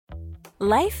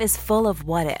Life is full of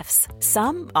what-ifs.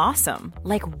 Some awesome,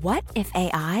 like what if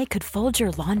AI could fold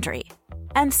your laundry?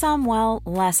 And some, well,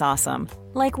 less awesome,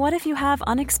 like what if you have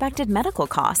unexpected medical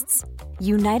costs?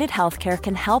 United Healthcare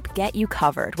can help get you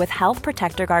covered with Health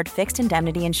Protector Guard fixed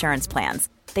indemnity insurance plans.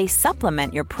 They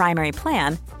supplement your primary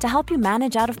plan to help you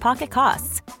manage out-of-pocket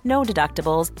costs. No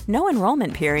deductibles, no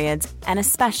enrollment periods, and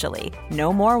especially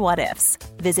no more what-ifs.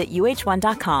 Visit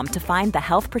uh1.com to find the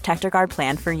Health Protector Guard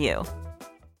plan for you.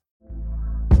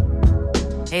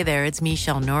 Hey there, it's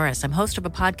Michelle Norris. I'm host of a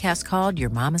podcast called Your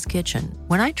Mama's Kitchen.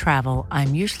 When I travel,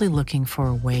 I'm usually looking for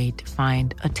a way to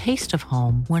find a taste of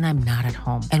home when I'm not at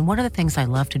home. And one of the things I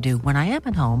love to do when I am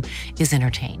at home is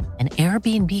entertain. And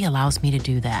Airbnb allows me to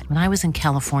do that. When I was in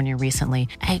California recently,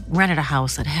 I rented a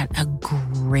house that had a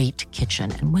great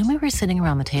kitchen. And when we were sitting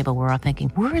around the table, we're all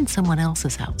thinking, we're in someone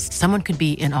else's house. Someone could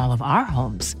be in all of our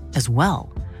homes as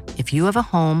well. If you have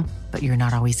a home, but you're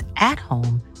not always at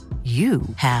home, you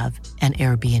have an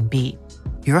Airbnb.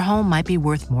 Your home might be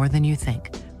worth more than you think.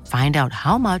 Find out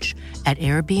how much at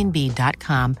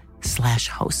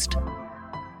airbnb.com/host.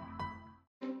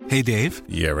 Hey, Dave.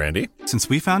 Yeah, Randy. Since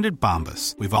we founded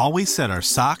Bombas, we've always said our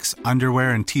socks,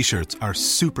 underwear, and T-shirts are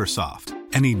super soft.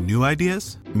 Any new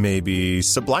ideas? Maybe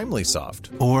sublimely soft.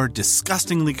 Or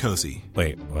disgustingly cozy.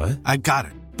 Wait, what? I got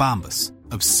it. Bombas.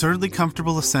 Absurdly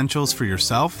comfortable essentials for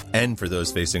yourself and for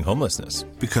those facing homelessness.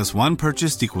 Because one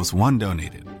purchased equals one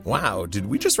donated. Wow, did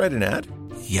we just write an ad?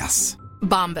 Yes.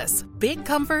 Bombas. Big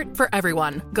comfort for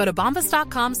everyone. Go to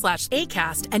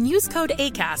bombas.com/ACAST and use code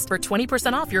ACAST for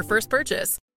 20% off your first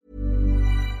purchase.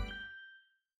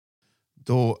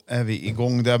 Då är vi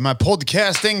igång där med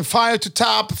podcasting, Fire to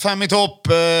Top, 5 i topp.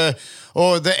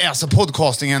 Och det är alltså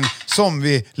podcastingen som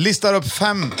vi listar upp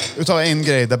 5 utav en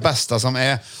grej, det bästa som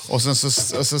är. Och sen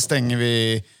så stänger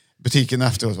vi butiken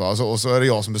efteråt, va? Och så är det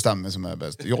jag som bestämmer som är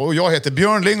bäst. Jag heter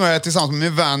Björn Ling och jag är tillsammans med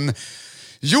min vän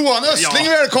Johan Östling.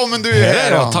 Ja. Välkommen, du är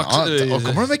här. Ja, tack. Ja, och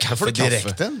kommer du med kaffe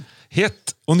direkten?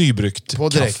 Hett och nybryggt på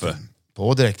direkten. Kaffe.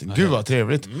 På direkten. Gud vad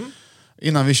trevligt.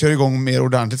 Innan vi kör igång mer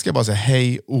ordentligt ska jag bara säga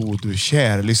hej, du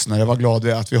kär lyssnare. Vad glad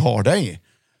vi är att vi har dig.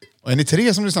 Och är ni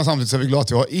 3 som lyssnar samtidigt så är vi glada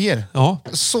att vi har er. Ja.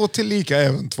 Så tillika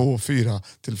även 2, 4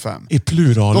 till 5. I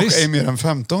pluralis. Dock ej mer än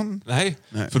 15. Nej.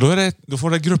 För då får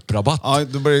det grupprabatt. Ja,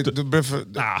 då blir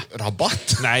för...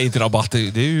 Rabatt? Nej, inte rabatt. Det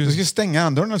är ju... Du ska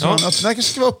stänga dörren. Ja. Den kanske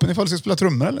ska vara öppen ifall du ska spela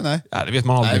trummor eller nej? Ja, det vet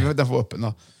man aldrig. Nej, den får vara öppen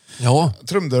då. Ja.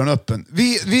 Trumdörren öppen.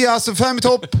 Vi är alltså 5 i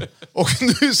topp. Och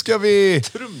nu ska vi...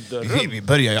 Vi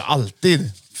börjar ju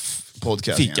alltid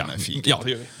podcastingen med fika. Ja,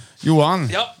 det gör vi. Johan,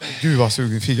 ja. Gud vad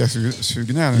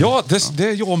sugen är. Ja, det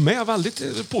är jag med.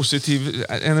 Väldigt positiv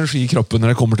energi i kroppen när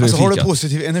det kommer till alltså, fika. Har du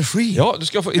positiv energi? Ja,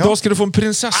 idag ska du få en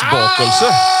prinsessbakelse.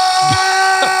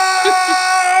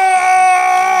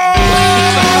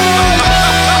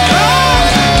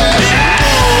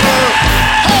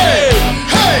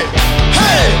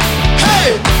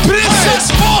 Hej!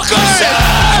 Prinsessbakelse!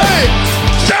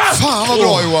 Fan vad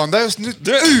bra, Johan. Det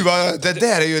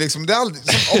där är ju liksom det är aldrig,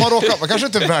 om man kanske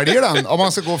inte väljer den om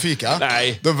man ska gå och fika.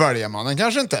 Nej. Då väljer man den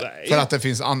kanske inte. Nej. För att det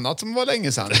finns annat som var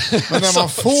länge sedan. Men när man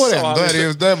får en,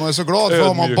 då är man så glad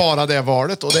för att man bara det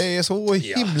valet. Och det är så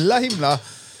himla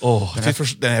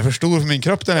den är för stor för min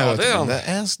kropp, den här. Ja,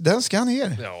 den ska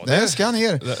ner. Ja, den ska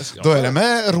ner. Då är det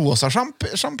med rosa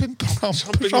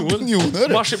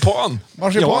champinjoner. Marsipan,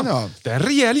 ja. Det är en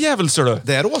rejäl jävel, ser du.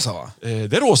 Det är rosa, va?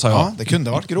 Det är rosa, ja. Ja, det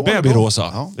kunde varit grå. Babyrosa.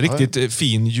 Ja. Riktigt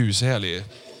fin, ljus, härlig.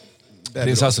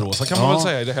 Prinsessrosa kan man väl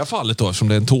säga i det här fallet då, eftersom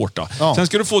det är en tårta. Ja. Sen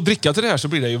ska du få dricka till det här så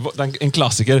blir det ju en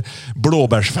klassiker,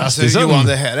 blåbärsfest. Alltså, Johan,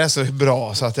 det här är så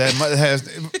bra så att det här,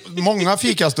 många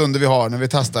fikastunder vi har när vi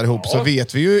testar ihop så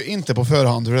vet vi ju inte på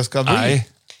förhand hur det ska bli.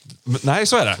 Nej,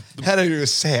 så är det. Här är det ju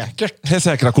säkert. Det är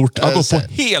säkra kort. Jag går på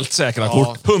helt säkra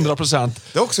kort. 100%.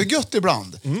 Det är också gött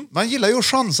ibland. Man gillar ju att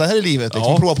chansa här i livet.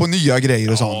 Liksom, prova på nya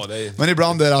grejer och sånt. Men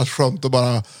ibland är det skönt att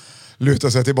bara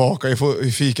luta sig tillbaka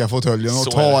i fikafåtöljen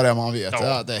och ta det man vet.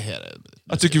 Ja, det här är...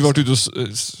 Jag tycker vi har varit ute och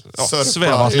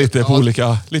svävat lite på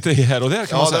olika... Lite här och där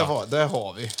kan man säga. Ja, det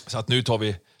har vi. Så att nu tar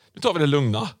vi det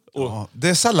lugna. Och det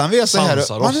är sällan vi är så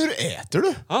här. Men hur äter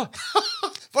du?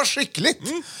 Vad skickligt!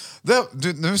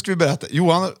 Nu ska vi berätta.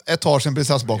 Johan tar sin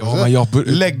prinsessbakelse.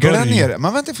 Lägger den ner.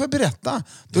 Men vänta, får jag berätta?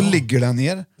 Då ligger den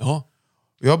ner. Ja.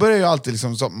 Jag börjar ju alltid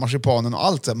liksom så, marsipanen och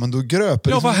allt, men då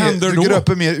gröper vad händer då? Du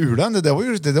gröper mer ur den.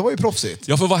 Det var ju proffsigt.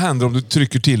 Ja, för vad händer om du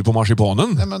trycker till på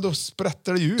marsipanen? Nej, men då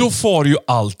sprätter det ju. Då far ju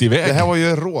allt iväg. Det här var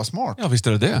ju råsmart. Ja, visst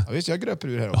är det. Ja, visst, jag gröper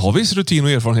ur här också. Jag har viss rutin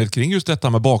och erfarenhet kring just detta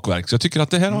med bakverk. Så jag tycker att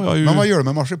det här har jag ju... Men vad gör du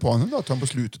med marsipanen då? Tar den på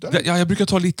slutet eller? Ja, jag brukar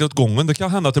ta lite åt gången. Det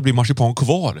kan hända att det blir marsipan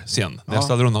kvar sen. När jag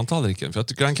ställer undan tallriken. För jag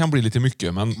tycker den kan bli lite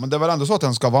mycket. Men det är väl ändå så att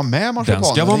den ska vara med, marsipanen?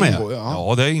 Den ska vara med. Ingår,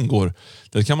 ja, det ingår.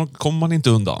 Det kommer man inte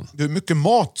undan. Det är mycket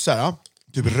mat så här.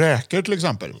 Typ räkor till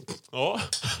exempel. Ja.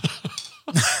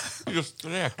 Just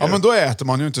räkor. Ja, men då äter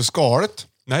man ju inte skalet.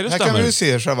 Nej, det här stämmer. kan vi ju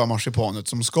se själva marsipanet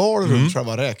som skal runt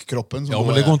själva räkkroppen. Ja,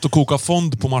 men det går inte att koka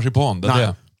fond på marsipan.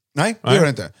 Nej, det gör det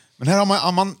inte. Men här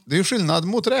har man det är ju skillnad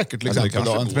mot räkor till exempel.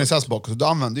 Då, en prinsessbakelse. Du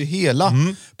använder ju hela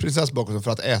prinsessbakelsen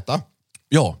för att äta.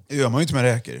 Ja. Det gör man ju inte med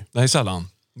räkor. Nej, sällan.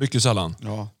 Mycket sällan.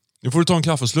 Ja. Nu får du ta en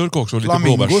kaffeslurk också. Och lite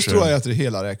Flamingos blåbärs. tror jag äter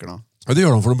hela räkorna. Ja, det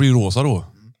gör de för de blir rosa då.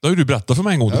 Det har ju du berättat för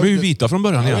mig en gång. De är ju vita från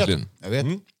början egentligen. Jag vet.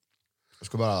 Jag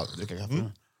ska bara dricka kaffe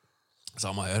nu.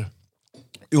 Samma här.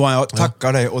 Johan, jag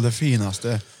tackar dig och det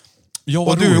finaste. Ja, Och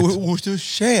vad roligt. du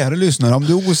kära lyssnare, om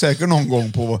du är osäker någon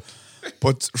gång på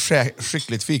ett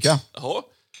skickligt fika, Jaha.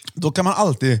 då kan man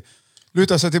alltid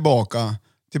luta sig tillbaka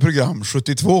till program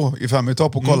 72 i 5 i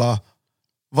topp och kolla,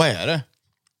 vad är det?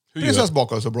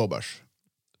 Prinsessbakelse och blåbärs.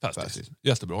 Fantastiskt.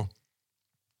 Jättebra.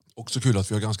 Också kul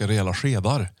att vi har ganska rejäla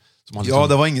skedar. Som man Ja,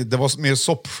 det var mer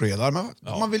soppskedar, men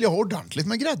man vill ju ha ordentligt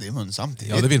med grädde i mun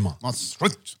samtidigt. Ja, det vill man.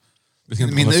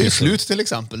 Min är ju slut till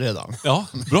exempel redan. Ja,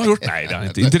 bra gjort. Nej, det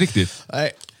är inte riktigt.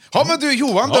 Nej. Ja, men du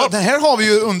Johan, den här har vi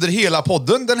ju under hela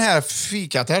podden, den här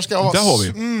fikat. Här ska ha det har vi.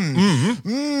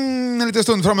 En liten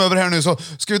stund framöver här nu så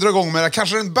ska vi dra igång med det.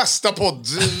 Kanske den bästa podd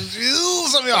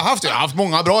som vi har haft. Jag har haft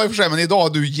många bra i och för sig, men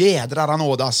idag, du jädrar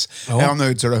anådas. Är jag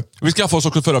nöjd, ser du. Vi skaffade oss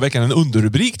också förra veckan en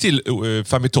underrubrik till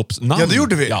Fem i topps namn. Ja, det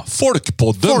gjorde vi. Ja,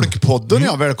 Folkpodden. Folkpodden,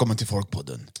 ja. Välkommen till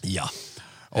Folkpodden. Ja.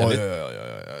 Oj,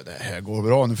 det här går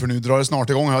bra nu, för nu drar det snart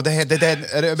igång. Ja,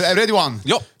 är du beredd, Johan?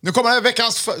 Ja. Nu kommer det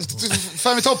veckans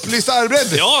Fem i topp-lista. Är du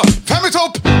beredd? Ja. Fem i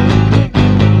topp!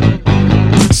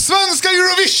 Svenska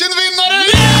Eurovision-vinnare!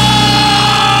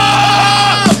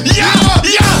 Ja!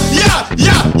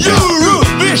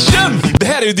 Eurovision! Det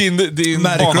här är ju din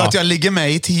Märker bana. du att jag ligger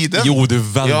med i tiden? Jo, du är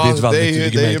väldigt det är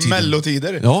ligger med i ju tiden.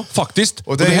 mellotider. Ja, faktiskt.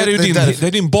 Och det här är ju det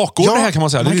är din bakgård, det här kan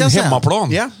man säga. Det är din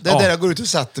hemmaplan. Ja, det är där jag går ut och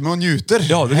sätter mig och njuter.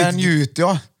 Ja, det är här njuter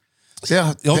jag.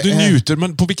 Ja, du njuter,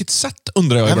 men på vilket sätt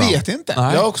undrar jag ibland? Jag vet inte.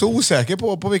 Nej. Jag är också osäker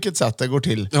på vilket sätt det går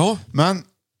till. Ja. Men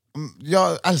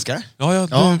jag älskar det. Ja,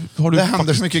 har du det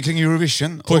händer så mycket kring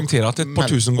Eurovision. Poängterat ett par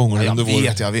tusen gånger under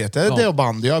vår... Jag vet. Det är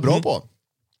bandy jag är bra på.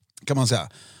 Kan man säga.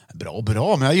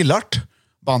 Bra, men jag gillar det.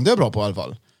 Bandy är jag bra på i alla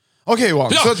fall. Okej,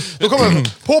 Johan, så då kommer vi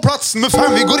på plats nummer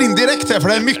 5. Vi går in direkt här, för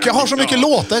det är mycket, jag har så mycket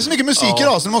låtar, det är så mycket musik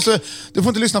idag, så du får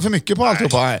inte lyssna för mycket på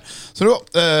alltihopa. Nej. Så då,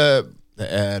 det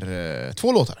är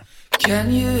 2 låtar.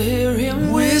 Can you hear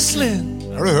him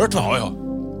whistling? Har du hört, va? Ja.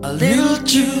 A little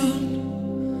tune.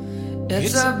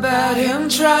 It's about him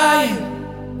trying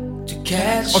to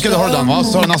catch. Okej, då har du den, va?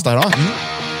 Så har du nästa här, då.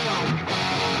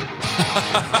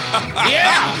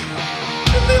 Yeah!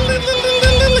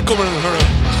 Kommer den, hör du?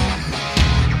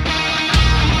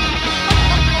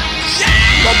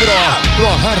 Vad bra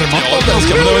härmat.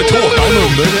 Men det var ju tårta i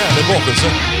munnen, det är bakelse.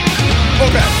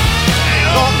 Okej.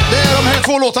 Ja, det är de här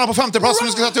 2 låtarna på 5:e plats som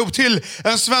vi ska sätta upp till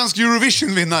en svensk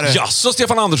Eurovision-vinnare. Ja, så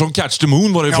Stefan Andersson, Catch the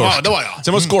Moon var det ju först. Ja, det var jag.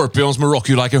 Sen var Scorpions med Rock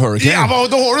You Like a Hurricane. Ja,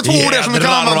 då har du 2 ord där som du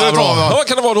kan använda dig av. Vad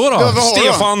kan det vara då? Ja,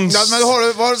 Stefans... Ja, men då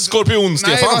har du,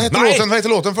 Skorpion-Stefan. Nej, vad heter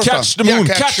låten först? Catch the Moon.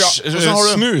 Catch. Ja. Och så har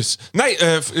du... Snus. Nej,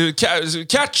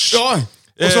 Catch. Ja.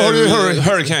 Och så har du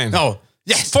Hurricane. Ja.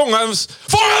 Yes. Fånga av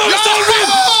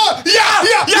stormvind!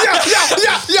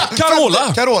 Ja!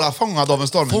 Carola, fångad av en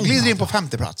stormvind. Glider in på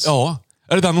 5:e plats. Ja.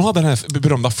 Är det den hon hade, den här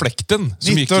berömda fläkten?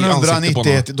 Som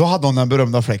 1991, då hade hon den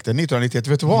berömda fläkten. 1991,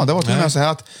 vet du vad? Det var till och med så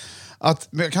här att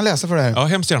jag kan läsa för det här. Ja,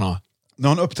 hemskt gärna. När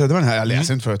hon uppträdde med den här, jag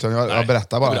läser inte förut, jag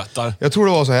berättar bara. Jag tror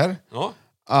det var så här,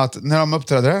 att när de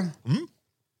uppträdde,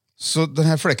 så den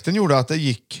här fläkten gjorde att det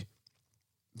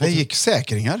gick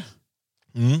säkringar.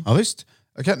 Ja, visst.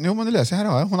 Jo, men det läser jag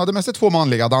här. Hon hade mest 2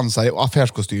 manliga dansare och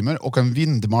affärskostymer och en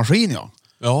vindmaskin,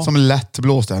 som lätt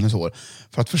blåste hennes hår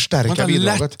för att förstärka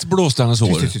bidraget. Lätt blåste hennes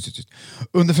hår.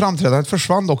 Under framträdandet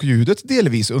försvann dock ljudet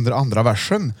delvis under andra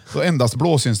versen, då endast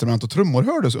blåsinstrument och trummor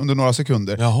hördes under några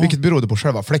sekunder, vilket berodde på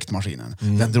själva fläktmaskinen.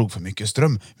 Den drog för mycket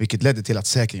ström, vilket ledde till att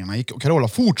säkringarna gick, och Carola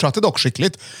fortsatte dock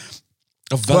skickligt.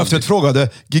 Och efter frågade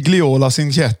Gigliola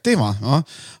Cinquetti, va? Ja,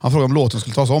 han frågade om låten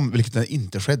skulle tas om, vilket den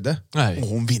inte skedde. Och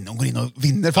hon går in och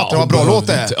vinner. Fattar du vad bra låt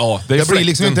det är? Ja, det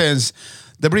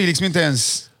blir liksom inte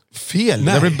ens fel.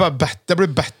 Nej. Det blir bara bättre. Det blir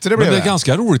bättre. Men det är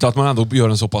ganska roligt att man ändå gör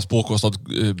en så pass påkostad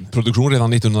produktion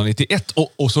redan 1991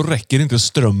 och så räcker inte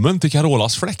strömmen till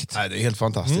Carolas fläkt. Nej, det är helt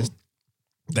fantastiskt.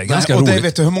 Det är ganska och roligt. det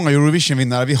vet du hur många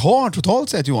Eurovision-vinnare vi har totalt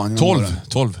sett, Johan?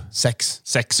 12. 6.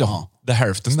 6, ja. Det är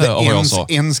hälften där av vad jag sa.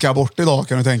 En ska bort idag,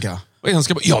 kan du tänka. Och en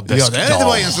ska... Ja, det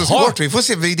var en som ska bort. Vi får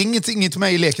se. Det är inget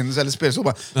med i leken eller spel så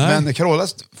bara. Men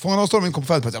Carolas Fångan av stormen kom på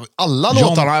fältplats. Alla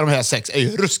låtarna av de här 6 är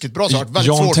ju ruskigt bra. Så det har varit väldigt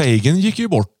John svårt. Tegan gick ju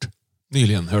bort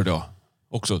nyligen, hörde jag.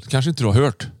 Också. Det kanske inte du har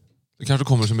hört. Det kanske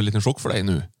kommer som en liten chock för dig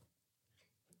nu.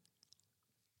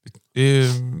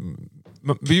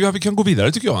 Vi kan gå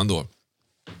vidare tycker jag ändå.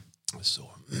 Så.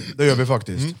 Det gör vi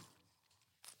faktiskt.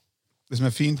 Det som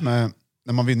är fint med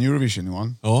när man vinner Eurovision,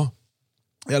 Johan. Ja.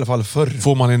 I alla fall förr.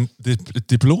 Får man ett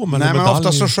diplom eller Nej, men medalj?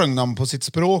 ofta så sjöng de på sitt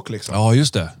språk liksom. Ja,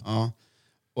 just det. Ja.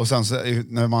 Och sen så,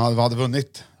 när man hade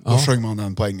vunnit, då sjöng man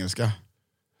den på engelska.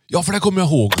 Ja, för det kommer jag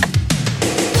ihåg.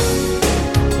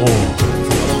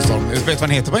 Vet du vad den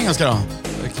heter på engelska då?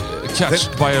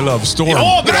 Catched by a love storm.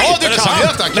 Ja, bra! Nej, Du är det kan sant?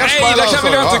 detta! Catched by a Nej, love det kan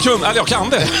storm, väl jag va? inte kunna. Eller jag kan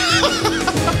det.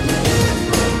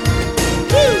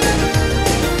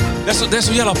 Det är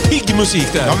så jävla pigg musik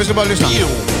där. Ja, vi ska bara lyssna. I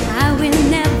will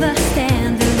never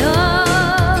stand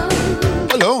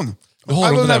alone. I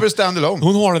will never stand alone.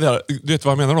 Hon har det där, du vet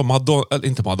vad jag menar då? Madonna, eller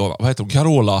inte Madonna, vad heter hon?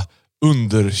 Carola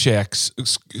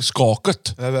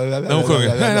underkäksskaket. När hon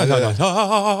sjunger.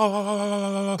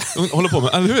 Hon håller på med,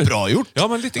 eller hur? Bra gjort. Ja,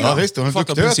 men lite grann. Ja, visst, hon är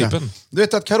Fattar duktig. principen. Du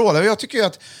vet att Carola, jag tycker ju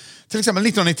att till exempel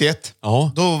 1991,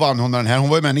 då vann hon med den här. Hon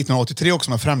var ju med 1983 också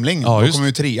med Främling. Ja, Då just. kom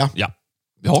ju 3. Ja.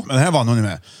 Men den här vann hon ju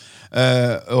med.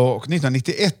 Och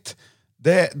 1991,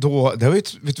 vet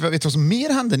du vad som mer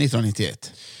hände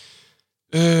 1991?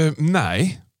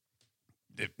 Nej.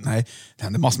 Nej, det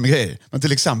hände massor med grejer. Men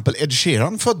till exempel Ed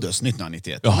Sheeran föddes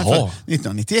 1991. Jaha.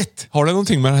 1991. Har det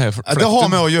någonting med det här Det har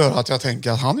med att göra att jag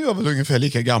tänker att han är väl ungefär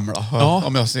lika gamla. Ja.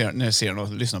 Om jag ser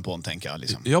och lyssnar på honom, tänker jag.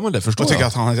 Liksom. Ja, men det förstår Och tycker jag.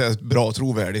 att han är bra och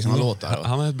trovärdig i sina låtar.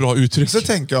 Han är ett bra uttryck. Så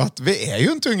tänker jag att vi är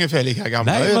ju inte ungefär lika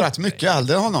gamla. Nej, vi är ju men- rätt mycket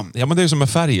äldre än honom. Ja, men det är ju som med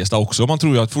Färjestad också. Man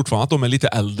tror ju att fortfarande att de är lite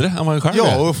äldre än vad de själv Ja,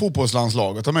 är. och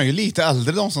fotbollslandslaget. De är ju lite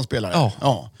äldre, de som spelar.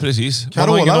 Ja, precis. Man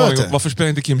Carola, har ingen aning vet om- du. varför spelar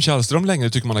inte Kim Källström längre,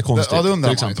 tycker man är konstigt. Ja, det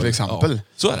undrar man ju, till exempel. Ja,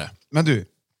 så är det. Men du,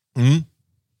 Mm.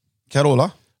 Carola,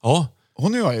 Ja.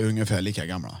 hon och jag är ju ungefär lika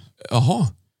gamla. Jaha.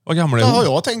 Vad gammal är Det hon? har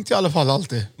jag tänkt i alla fall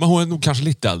alltid. Men hon är nog kanske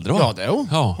lite äldre, va? Ja, det är hon.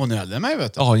 Ja. Hon är äldre än mig,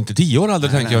 vet du. Ja, inte 10 år äldre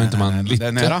tänker jag inte, men lite. Det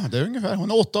är nära. Det är ungefär.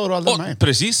 Hon är 8 år äldre än mig.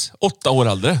 Precis, 8 år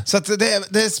äldre. Så att det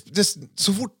är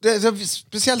så fort... Det är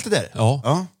speciellt det där.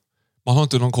 Ja. Man har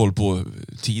inte någon koll på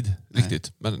tid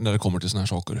riktigt, men när det kommer till såna här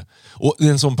saker. Och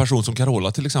en sån person som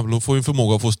Carola till exempel, hon får ju en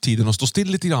förmåga att få tiden att stå still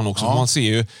lite grann också. Ja. Man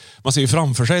ser ju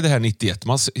framför sig det här 91.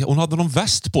 Hon hade någon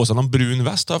väst på sig, någon brun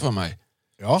väst har jag för mig.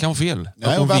 Ja. Kan vara fel.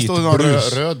 Nej, Någon och vit väst och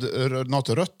blus. röd, något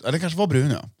rött. Eller kanske var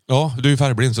brun, ja. Ja, du är ju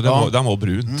färgblind så den var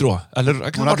brun, tror jag. Eller kan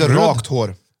Hon ha hade varit röd. rakt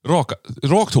hår.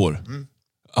 Rakt hår?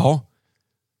 Ja.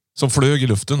 Som flög i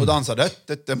luften. Och dansade.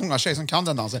 Det är många tjejer som kan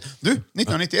den dansen. Du,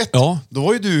 1991, Ja. då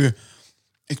var ju du...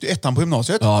 Gick du 1:an på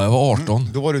gymnasiet? Ja, jag var 18.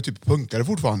 Då var du typ punkare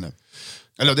fortfarande.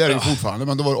 Eller det är du fortfarande,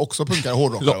 men då var du också punkare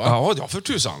hårdrockare, va? Ja, för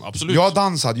tusan. Absolut. Jag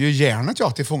dansade ju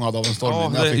järnet till Fångad av en storm. Ja,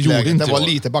 när jag det fick gjorde läget. inte Det var jag.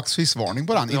 lite backfistvarning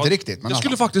på den. Inte riktigt, men Jag skulle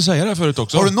alla. faktiskt säga det förut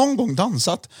också. Har du någon gång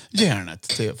dansat järnet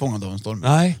till Fångad av en storm?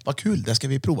 Nej. Vad kul, det ska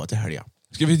vi prova till helgen.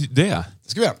 Ska vi det? Det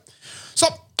ska vi göra. Så,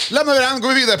 lämnar vi den, går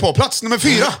vi vidare på plats nummer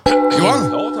 4.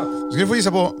 Johan, Ja, tack. ska vi få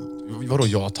gissa på... Vadå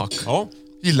ja tack? Ja.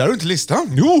 Gillar du inte listan?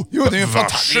 Jo. det är ju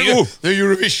fantastiskt. Varsågod. Det är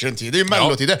Eurovision-tid, det är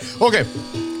Mello-tid. Okej,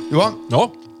 Johan,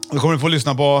 Ja. då kommer du få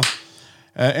lyssna på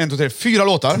 1, 2, 3, 4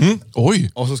 låtar.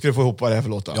 Oj. Och så ska du få ihop vad det är för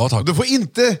låtar. Ja, tack. Du får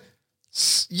inte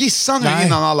gissa nu Nej.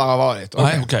 innan alla har varit.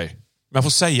 Nej, okej. Men jag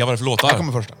får säga vad det är för låtar. Här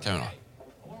kommer första. Kan jag göra.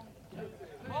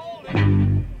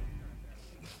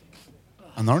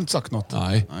 Han har inte sagt något.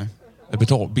 Nej.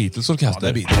 Det är Beatles orkester. Ja, det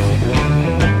är Beatles.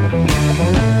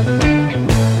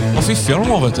 Vad fiffiga de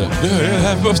var, vet du. Det hör jag.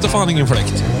 Här behövs det fan ingen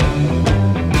fläkt.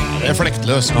 Det är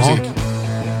fläktlös Ja. musik.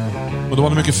 Och då var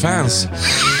det mycket fans.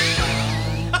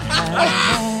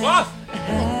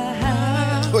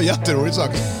 Det var jätteroligt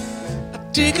sagt.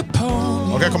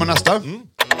 Okej, kommer nästa.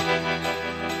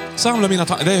 Samla mina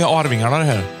tankar. Det är Arvingarna det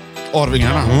här.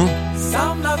 Arvingarna.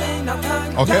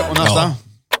 Okej, och nästa. Ja.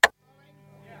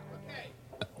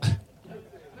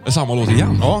 Det är samma låt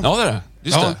igen. Ja. Det är det.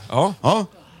 Just Ja. det. Ja. Ja.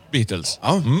 Beatles.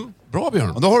 Ja. Bra,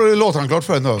 Björn. Och då har du låtarna klart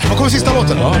för en då. Så kommer sista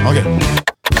låten. Ja. Okej.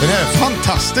 Den här är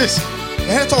fantastisk.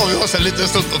 Det här tar vi oss en liten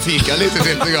stund och fika lite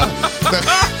grann.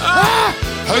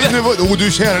 Höj nu.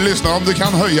 Du kära lyssnare, om du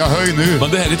kan höj nu. Men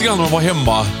det här är lite grann när man var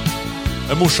hemma.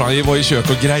 Morsan var i kök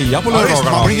och greja på Ja, visst,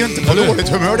 lördagarna. man blir ju inte på Eller hur? dåligt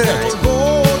humör direkt.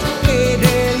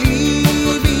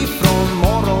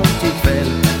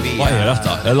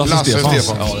 detta? Eller Lasse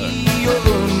Stefans? Ja, det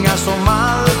är. Unga som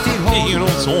alltid Ingen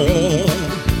så.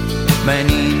 Men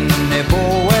inne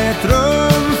på ett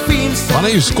rum finns Han är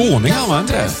ju skåning, han var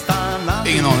inte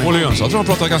det? Ingen aning. Olle Jönsson tror han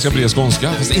pratar ganska bred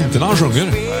skånska, fast inte när han sjunger.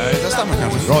 Nej, det stämmer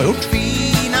kanske. Bra gjort.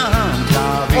 fina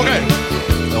handklaver. Okej.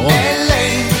 Ja.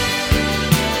 LA.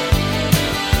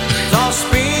 Ta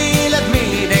spelet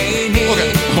med dig ner.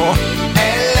 Okej. Ja.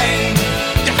 LA.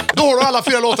 Då har du alla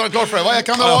 4 låtar klart för dig. Vad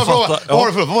kan det Ja, vara jag för?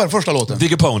 fattar. Vad var det första låten?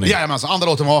 Digger Pony. Jajamensan. Andra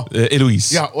låten var?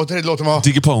 Eloise. Ja, och tredje låten var?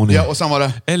 Digger Pony. Ja, och sen var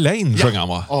det? Elaine sjöng han,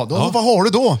 va? Ja, då, vad har du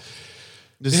då?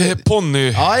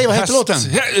 Ponny. Aj, vad heter låten?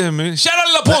 Kära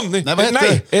lilla Ponny. Nej, vad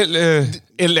heter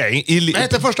Elaine. Vad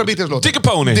heter första Beatles-låten? Digger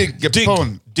Pony. Digger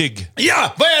Pony. Dig.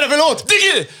 Ja, vad är det för låt?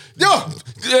 Digger. Ja!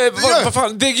 Vad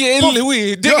fan? Digger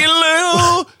Eloise. Digger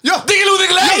Lo. Ja! Digger Lo,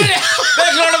 Digger Lej. Det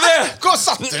är klart att det är. Gå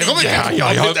satt det! Kom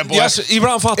igen! Ja.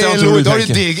 Ibland fattar jag inte Elo, hur du då har du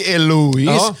tänker. Dig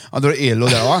Eloise. Ja. Ja, då är det Elo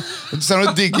där, va? Sen har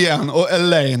du Dig igen och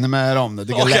Elaine med om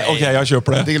det. Okej, jag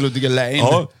köper det. Dig Elaine.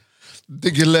 Ja.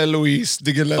 Dig Eloise,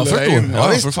 Dig Jag förstår. Elaine. Ja,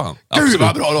 visst. för fan. Gud Absolut.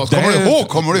 vad bra låt.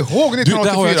 Kommer du ihåg 1984? Det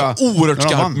har jag ett oerhört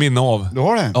skarpt minne av. Du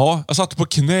har det? Ja, jag satt på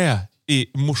knä i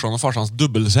morsan och farsans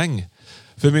dubbelsäng.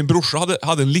 För min brorsa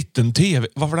hade en liten tv.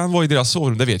 Varför den var i deras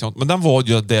sovrum, det vet jag inte. Men den var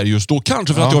ju där just då.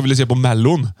 Kanske för att jag ville se på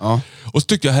Mellon. Ja. Och så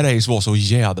tyckte jag Herreys var så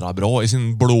jädra bra i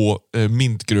sin blå,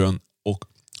 mintgrön och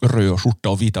röd skjorta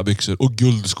och vita byxor och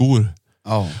guldskor.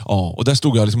 Ja. Ja, och där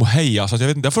stod jag liksom och hejade. Så att jag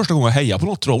vet inte, det är första gången jag hejade på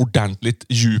något tror jag, ordentligt,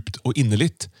 djupt och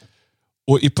innerligt.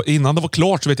 Och innan det var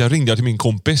klart så vet jag, ringde jag till min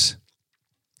kompis.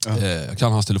 Jag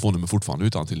kan hans telefonnummer fortfarande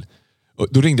utan till. Och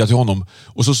då ringde jag till honom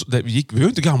och så vi var ju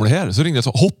inte gamla här, så ringde jag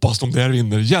och sa, hoppas de där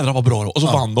vinner, jädra vad bra då. Och så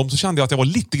vann de, så kände jag att det var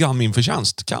lite grann min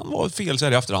förtjänst. Kan vara fel så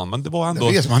här i efterhand, men det var ändå...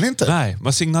 Det vet man inte. Nej,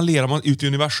 men signalerar man ut i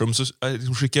universum så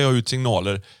skickar jag ut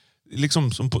signaler.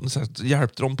 Liksom som på, så här,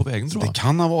 hjälpte dem på vägen tror jag. Det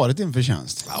kan ha varit din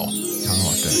förtjänst. Ja, kan ha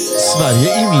varit det.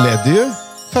 Sverige inledde ju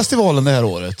festivalen det här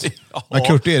året. Ja. Med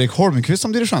Kurt-Erik Holmqvist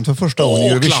som dirigent för första gången i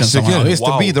Eurovision-sammanhang. klassiker. Visst, och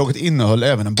Wow. bidraget innehöll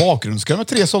även en bakgrundskör med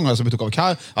 3 sångare som bestod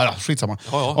av skitsamma.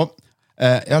 Ja. Och,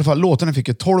 i alla fall, låten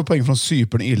fick 12 poäng från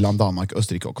Cypern, Irland, Danmark,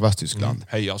 Österrike och Västtyskland.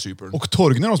 Heja Cypern. Och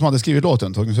Torgny då, som hade skrivit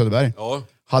låten, Torgny Söderberg, Ja.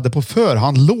 hade på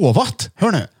förhand lovat,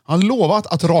 hör nu, han lovat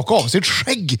att raka av sitt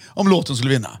skägg om låten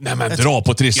skulle vinna. Nej men dra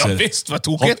på trisser. Ja visst, vad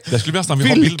tokigt. Ja, det skulle vi nästan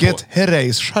vilja ha bild på. Vilket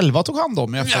Herreys själva tog hand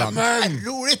om i efterhand. Nämen!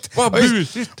 Roligt! Vad Ja,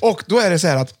 visst. busigt. Och då är det så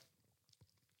här att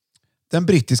den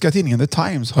brittiska tidningen The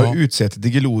Times har utsett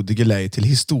Diggiloo Diggiley till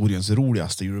historiens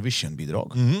roligaste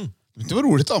Eurovision-bidrag. Det var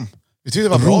roligt om. Vi tyckte det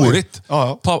var bra. Roligt.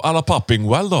 Ja. Alla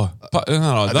Puppingwell då? Den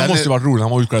den måste ju varit rolig.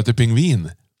 Han var utklädd till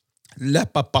pingvin.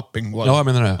 Läppa Papping. Ja, jag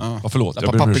menar det. Ja, förlåt. Jag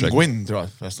Läppa ber om Papping ursäkt. Gwyn, tror jag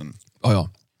förresten. Ja.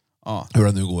 Ja. Hur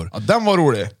det nu går. Ja, den var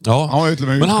rolig. Ja. Han var ju till och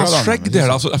med Men hans utklädd, skägg men där,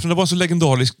 så- alltså, eftersom det var så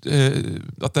legendariskt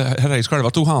att Herreys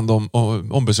själva tog hand om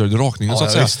och ombesörjde rakningen, Ja, så att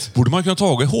ja, säga, visst. borde man kunna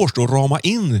ta ett hårstrå och rama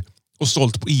in och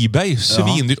sålt på eBay.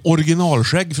 Svindyrt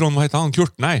originalskägg från, vad heter han?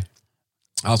 Kurt? Nej.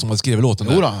 Han som hade skrivit låten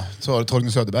där. Jodå, så var det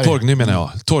Torgny Söderberg. Torgny menar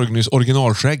jag. Torgnys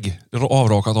originalskägg.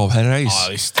 Avrakat av Herreys.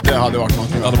 Ja, visst. Det hade varit något.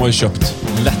 Ja, de har ju köpt.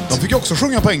 Lätt. De fick ju också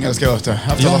sjunga på engelska efter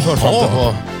att Jaha. ha förfronten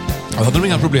på... Det hade de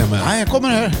inga problem med. Nej, jag kommer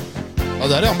här. Ja,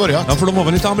 där är han börjat. Ja, för de var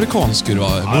väl lite amerikansker,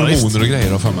 va? visst. Mormoner och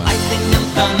grejer för mig.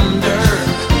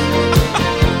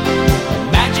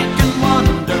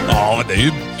 Ja, men det är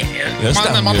ju... Det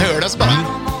stämmer man ju. hör det så bara...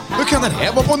 Hur kan den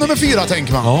här vara på nummer 4,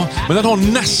 tänker man? Ja, men den har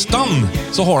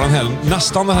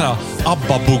nästan den här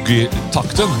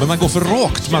ABBA-boogie-takten. Men den går för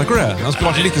rakt, märker du det? Den skulle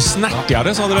varit lite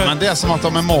snärtigare så hade det... Men det är som att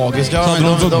de är magiska. hade Men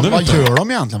de vunnit, vad vet du. gör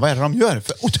de egentligen? Vad är det de gör?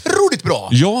 För otroligt bra!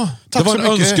 Ja, Tack det var så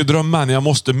en mycket. önskedröm, men jag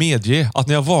måste medge att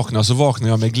när jag vaknar så vaknar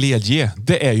jag med glädje.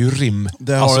 Det är ju rim.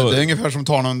 Det, Alltså, det är ungefär som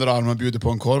tar någon under armen och bjuder på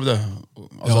en korv. Det.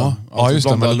 Alltså, ja, just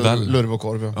det. blanda Men väl. lurv och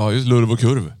korv. Ja. Ja, just lurv och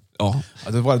kurv. Ja.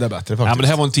 Ja, det var det bättre faktiskt. Ja, men det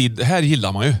här var en tid, det här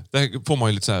gillar man ju. Det får man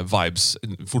ju lite så här vibes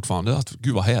fortfarande. Att,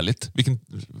 gud vad härligt.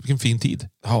 Vilken fin tid.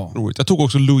 Ja. Roligt. Jag tog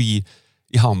också Louis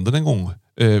i handen en gång.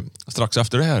 Strax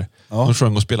efter det här. De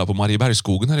sjöng och spelade på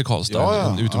Mariebergsskogen här i Karlstad. Ja.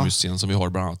 En utomhusscen som vi har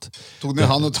bland annat. Tog ni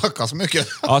hand och tackade så mycket?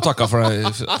 Ja, tackar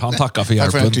för han tackar för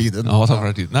hjälpen. Tack för den tiden. Ja, tack för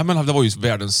den tiden. Nej, men det var ju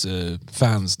världens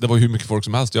fans. Det var ju hur mycket folk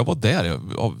som helst. Jag var där.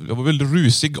 Jag var väldigt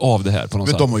rusig av det här på något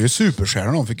Men sätt. de var ju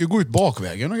superstjärnor. De fick ju gå ut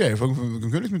bakvägen och grejer. För de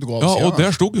kunde liksom inte gå av Ja, scenen. och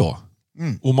där stod jag.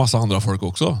 Och massa andra folk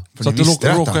också. För Så ni att då visste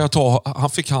detta. råkade jag ta... Han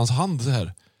fick hans hand så här.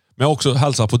 Men jag också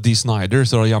hälsade på Dee Snider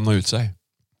så det har jämnat ut sig.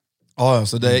 Ja,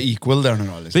 så det är equal där nu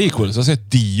då? Liksom. Det är equal. Så jag har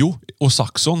sett Dio och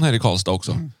Saxon här i Karlstad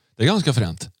också. Det är ganska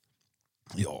fränt.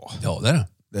 Ja, Ja, det är det.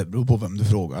 det beror på vem du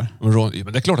frågar.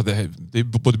 Men det är klart att det är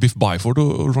både Biff Byford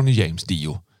och Ronnie James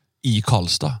Dio i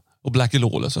Karlstad. Och Blackie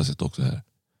Lawless har jag sett också här.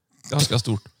 Ganska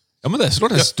stort. Ja, men det är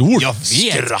såklart det är stort. Jag vet.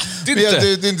 Skratt Men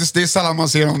inte. det är sällan man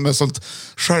ser någon med sånt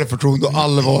självförtroende och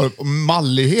allvar och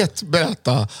mallighet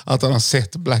berätta att han har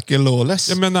sett Black and Lawless.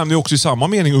 Ja, men jag nämner ju också i samma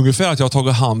mening ungefär att jag har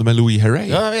tagit hand med Louis Herrey.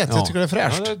 Ja, jag vet. Jag tycker det är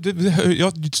fräscht. Ja,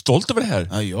 jag är stolt över det här.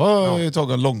 Ja, jag har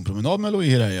tagit en lång promenad med Louis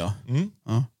Herrey, ja.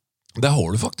 Ja. Det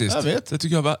har du faktiskt. Jag vet. Det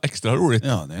tycker jag var extra roligt.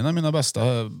 Ja, det är en av mina bästa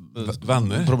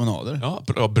vänner. promenader.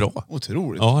 Ja, bra.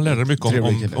 Otroligt. Ja, han lärde mycket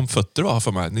Trevlig kille. om fötter va,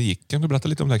 för mig. Ni gick, kan du berätta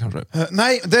lite om det kanske?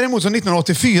 Nej, däremot så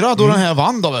 1984 då den här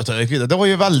vann då, vet du. Det var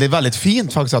ju väldigt, väldigt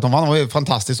fint faktiskt att de vann. Det var ju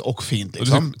fantastiskt och fint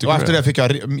liksom. Tycker Och efter det? det fick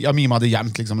jag mimade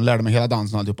jämt liksom, lärde mig hela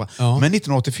dansen och alltihopa. Ja. Men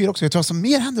 1984 också, vet du vad som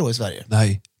mer hände då i Sverige?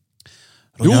 Nej.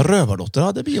 Ronja Rövardotter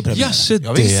hade biopremiär. Ja, se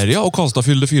Ja, visst. där ja. Och Karlstad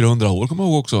fyllde 400 år, kommer jag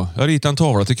ihåg också. Jag ritade en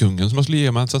tavla till kungen som jag skulle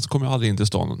ge mig, sen så kom jag aldrig in till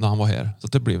stan när han var här. Så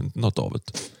det blev inte något av det.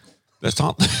 Det är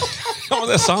sant. Ja, men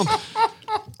det är sant.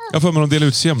 Jag får mig att dela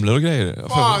ut semlor och grejer.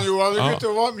 Fan Johan, du kan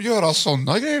inte göra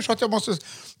sådana grejer så att jag måste...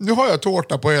 Nu har jag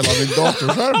tårta på hela min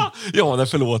datorskärm. Ja, det är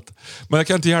förlåt. Men jag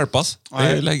kan inte hjälpas. Det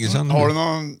är länge sedan. Har du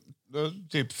någon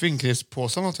typ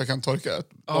finkrispåse något jag kan torka?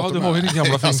 Ja, du har ju din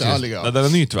gamla finkris. Ja, Den är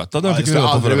nytvättad, den Ja, fick vi jag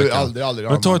reda på förra aldrig- veckan. aldrig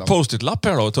Men ta ett använda. post-it-lapp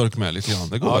här då och torka med lite grann.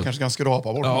 Det går jag väl? kanske kan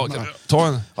skrapa bort Ja, den. ta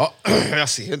en. Ja, jag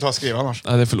ser inte vad jag skrev annars.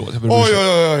 Nej, det är förlåt. Jag ber om Oj, ursäkt.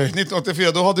 oj, oj.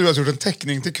 1984, då hade du gjort en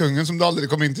teckning till kungen som du aldrig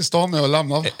kom in till stan när jag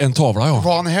lämnade. En tavla, ja.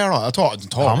 Var han här då? Jag tar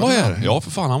tavlan. Han var här. Ja,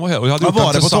 för fan, han var här. Och jag hade Vad gjort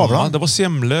var den det på tillsammans. tavlan? Det var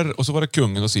semlor och så var det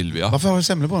kungen och Silvia. Varför har du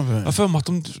semlor på den för? Jag har för mig att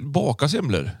de bakar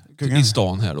semlor Kungen. i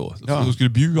stan här då. Ja. De skulle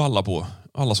bjuda alla på.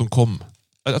 Alla som kom.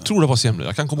 Jag tror det var semlor.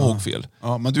 Jag kan komma ihåg fel.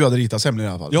 Ja, men du hade ritat semlor i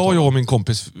alla fall. Ja, jag och min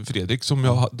kompis Fredrik,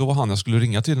 då var han jag skulle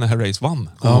ringa till när Herr Race vann.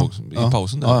 Kommer Ja. ihåg, i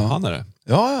pausen där. Ja, ja. Han är det.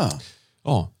 Ja.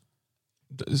 Ja.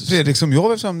 Fredrik som jag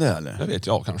vet vem det är eller? Jag vet,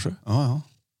 ja kanske. Ja.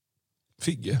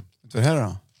 Figge. Vet du vad det här är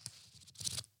då?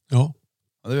 Ja.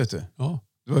 Ja, det vet du. Ja.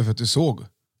 Det var ju för att du såg.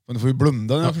 Men du får ju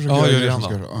blunda när jag försöker ja, göra gör det det som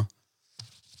gärna. ska- ja.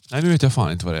 Nej, nu vet jag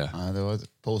fan inte vad det är. Nej, det var ett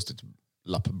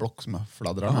post-it-lappblock som jag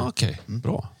fladdrade Ja, med. Okej,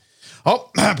 bra.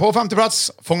 Ja, på 50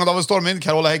 plats, Fångad av en stormvind,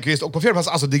 Carola Häggkvist. Och på fjärde plats,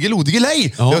 alltså Diggiloo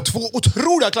Diggiley. Ja. Det är två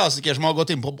otroliga klassiker som har gått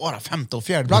in på bara femte och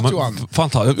fjärde plats, Johan.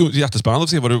 Fantastiskt. Jättespännande att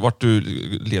se vart du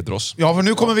leder oss. Ja, för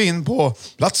nu kommer vi in på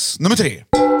plats nummer 3 i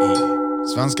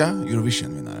svenska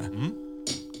Eurovision-vinnare.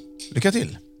 Lycka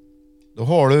till. Då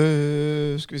har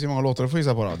du... Ska vi se hur många låtar du får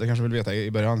gissa på då. Det kanske vill veta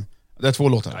i början. Det är 2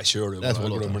 låtar. Nej, kör du. Det är 2 Jag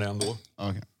låtar. glömmer det ändå.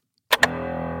 Okej.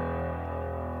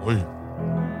 Oj.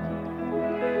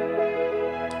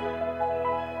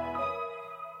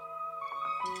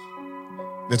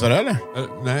 Vet du vad det är eller?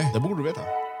 Nej. Det borde du veta.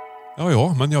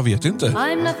 Ja, men jag vet inte.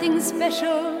 I'm nothing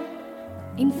special.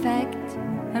 In fact,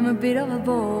 I'm a bit of a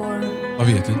bore. Jag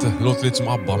vet inte. Det låter lite som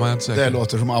ABBA, men jag är inte säker. Det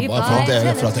låter som ABBA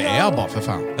för att det är ABBA för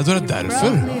fan. Jag tror det är därför.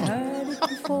 Probably heard it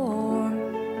before.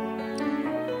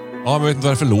 Ja, men jag vet inte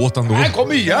vad det är för låt ändå. Nej,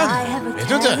 kom igen! I have a Vet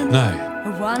du inte? talent, Nej.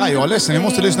 a Nej, jag är ledsen. Jag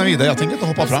måste lyssna vidare. Jag tänker inte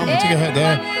hoppa fram. Jag tycker det...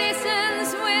 Everybody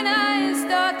listens when I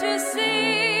start to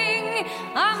sing.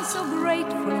 I'm so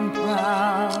grateful and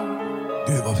proud.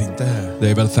 Gud vad fint det är. Det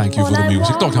är väl Thank You For The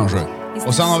Music då kanske?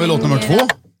 Och sen har vi låt nummer 2.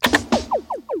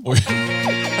 Oj.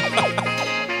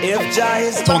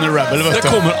 Tony Rebel, vet Det du.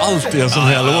 kommer alltid en sån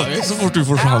här låt. Så fort du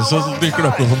får chansen så dyker det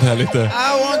upp något sånt här lite. I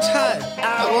want high.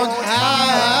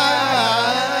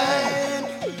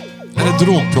 Är det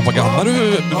drogpropaganda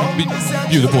du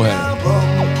bjuder på här?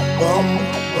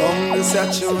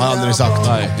 Har jag aldrig sagt.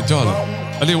 Nej, inte jag heller.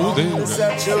 Eller jo, det gjorde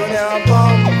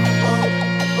jag.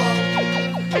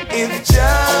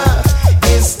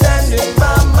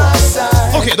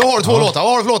 Okej, då har du 2 låtar. Vad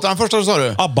har du för låtar? Den första sa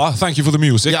du? ABBA, Thank You For The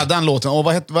Music. Ja, den låten. Och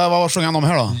vad sjöng han om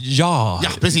här då? Ja. Ja,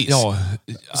 precis. Ja.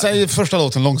 Säg första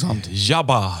låten långsamt.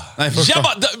 Jabba. Nej, första. Jabba!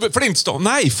 Flintstone.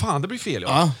 Nej, fan, det blir fel.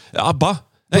 Ja. ABBA.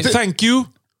 Nej, Thank You.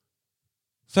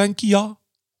 Thank you.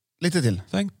 Lite till.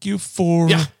 Thank you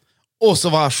for... Ja. Och så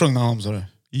vad sjöng han om, sa du?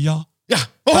 Ja. Ja.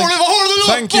 Vad har du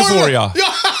då? Thank you for ya. Ja.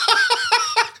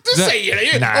 Du Det- säger det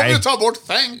ju! Nej. Om du tar bort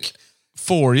thank.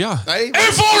 For ya. Nej.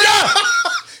 Euphoria!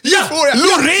 Ja!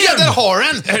 Loreen! Ja, där har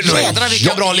den! Jädrar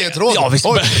vilken bra ledtråd. Ja, visst.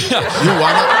 Oj. Johan,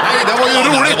 nej det var ju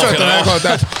roligt vet du. när jag kom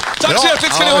där. Tack så Bra.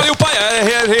 hjärtligt ska ni Ja. ha allihopa. Jag är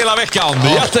här hela veckan.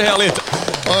 Jättehärligt.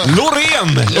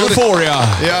 Loreen,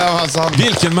 Euphoria. Ja, alltså,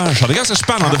 Vilken människa. Det är ganska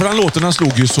spännande för den låten den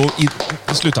slog ju så i...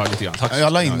 Den slutar lite grann. Tack.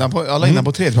 jag la in den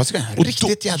på tredje plats. Och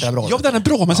Riktigt då- jädra bra. Ja, den är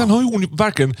bra. Men sen har ju hon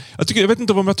verkligen... Jag vet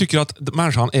inte om jag tycker att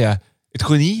människan är ett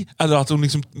geni eller att hon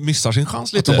liksom missar sin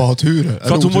chans lite. Att hon bara har tur.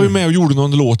 För att hon var ju med och gjorde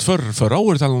någon låt förra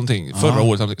året eller någonting. Förra året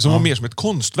eller någonting, som var mer som ett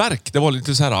konstverk. Det var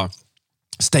lite så här...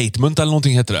 Statement eller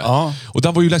någonting heter det. Ja. Och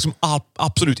den var ju liksom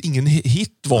absolut ingen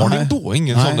hitvarning Nej. då.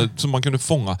 Ingen Nej. sån som man kunde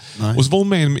fånga. Nej. Och så var hon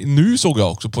med nu såg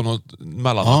jag också på något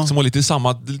mellanakt Ja. som var lite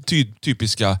samma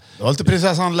typiska... Det var lite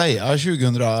prinsessan Leia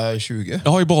 2020.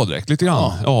 Ja, i baddräkt lite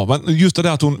grann. Ja. Men just det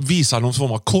där att hon visar någon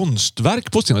form av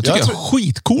konstverk på scenen. Jag tycker Jag det är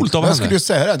skitcoolt av Jag henne. skulle ju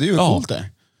säga det, det är ju coolt det.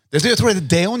 Jag tror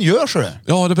det är det hon gör, så det.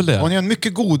 Ja, det är väl det. Hon är en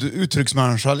mycket god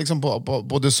uttrycksmänniska liksom på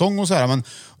både sång och så här, men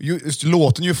just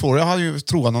låten Euphoria hade ju,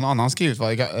 tror jag, någon annan skrivit. Va?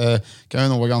 Kan ju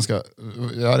nog vara ganska...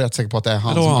 Jag är rätt säker på att det är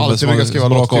han Eller som han alltid som brukar skriva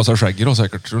raka av låtar. sig skägget då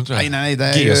säkert. Tror du inte det? Nej, det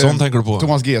är Gesson tänker du på?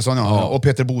 Thomas Gesson, ja. Ja. Och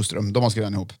Peter Boström, de har skrivit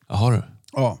den ihop. Jaha du.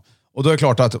 Ja. Och då är det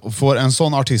klart att får en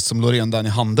sån artist som Loreen den i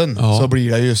handen, så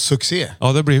blir det ju succé.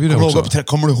 Ja, det blev ju det också.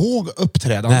 Kommer du ihåg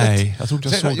uppträdandet? Nej, jag tror inte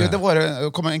jag såg det.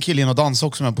 Det kom en kille in och dansade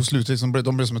också med på slutet. Liksom,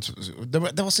 de blev som ett,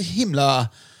 det var så himla...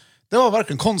 Det var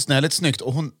verkligen konstnärligt snyggt.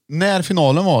 Och när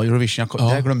finalen var Eurovision,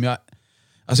 det glömmer jag...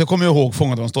 Alltså jag kommer ju ihåg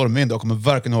Fångad av en stormvind. Jag kommer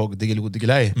verkligen ihåg Diggiloo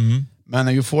Diggiley. Men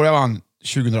Euphoria vann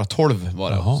 2012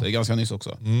 var det. Så det är ganska nyss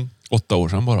också. 8 år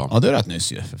sedan bara. Ja, det är rätt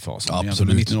nyss ju, för fasen.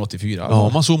 Absolut. 1984. Ja,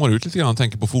 man zoomar ut lite grann och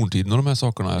tänker på forntiden och de här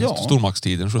sakerna. Ja.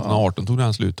 Stormaktstiden, 1718 tog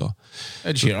den slut då.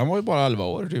 Ed Sheeran var ju bara 11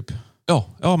 år typ.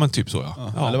 Ja, men typ så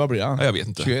ja. Eller vad blir han? Ja, jag vet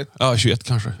inte. 21? Ja, 21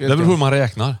 kanske. Det är väl hur man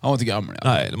räknar. Han var inte gammal.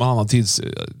 Ja. Nej, man har annan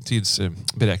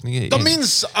tidsberäkning. De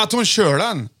minns att hon kör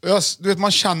den. Du vet,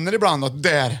 man känner ibland att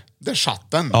där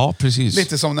satt den. Ja, precis.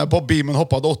 Lite som när Bob Beamon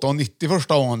hoppade 8,90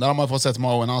 första gången. Där har man fått sett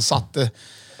många gånger när han satte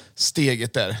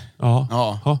steget där.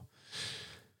 Ja.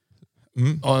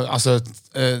 Och, alltså,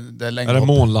 det är Är det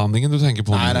månlandningen du tänker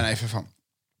på? Nej, för fan.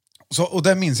 Så, och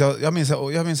det minns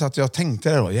jag minns att jag tänkte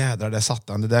det då, jädrar, där satt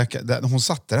den. Hon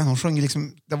satte den, hon sjöng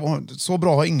liksom, det var så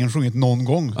bra har ingen sjungit någon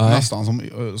gång nästan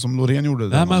som Loreen gjorde.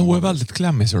 Nej, men hon är väldigt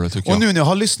klämmig så det tycker jag. Och nu när jag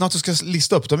har lyssnat och ska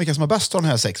lista upp dem, vilka som är bäst av de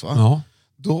här 6 va? Ja.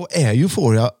 Då är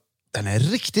Euphoria, den är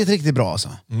riktigt, riktigt bra alltså.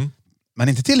 Men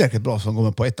inte tillräckligt bra som går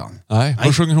med på ettan. Nej,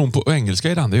 vad sjunger hon på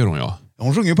engelska i den? Det gör hon ja.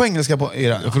 Hon sjunger ju på engelska i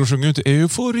den. Ja, för hon sjunger ju inte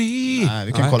eufori. Nej,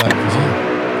 vi kan kolla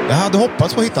här. Jag hade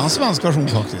hoppats på att hitta en svensk version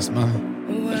faktiskt, men...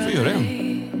 Du får göra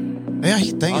en. Jag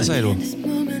hittar ingen. Vad säger du?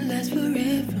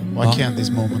 Why can't this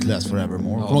moment last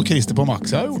forevermore? Kommer Christer på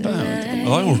Max? Jag har gjort den här.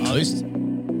 Ja, jag har gjort. Ja, visst.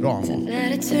 Bra han var.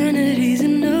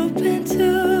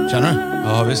 Känner du?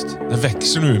 Ja, visst. Det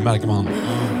växer nu, märker man.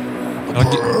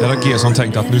 Det har Gesson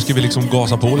tänkt att nu ska vi liksom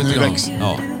gasa på lite grann.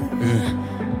 Ja.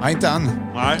 Nej, inte än.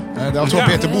 Nej. Det var tror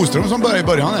Peter Boström som började i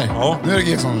början där. Ja. Nu är det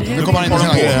Gesson. Nu kommer han in med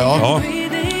sina grejer. Ja. Ja. Och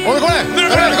nu kommer det! Nu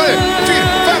är det 4,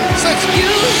 5, 6!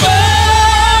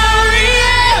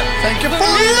 Thank you for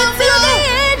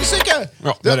your music!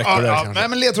 Ja, det räcker det kanske. Nej,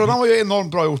 men ledtrådarna var ju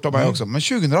enormt bra gjort av mig också. Men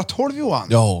 2012 Johan?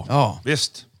 Ja,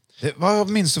 visst. Vad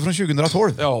minns du från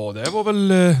 2012? Ja, det var väl...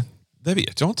 Det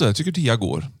vet jag inte. Jag tycker 10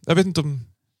 går. Jag vet inte om...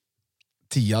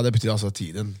 10, det betyder alltså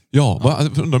tiden. Ja,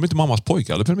 undrar om inte mammas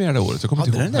pojke hade premiär det året. Jag kommer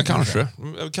inte Hade ihåg. den det Kanske.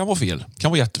 Kan vara fel.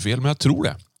 Kan vara jättefel, men jag tror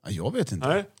det. Ja, jag vet inte.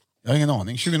 Nej. Jag har ingen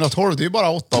aning. 2012, det är ju bara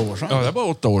 8 år sedan. Ja, det är bara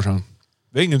 8 år sedan.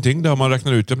 Det är ingenting där man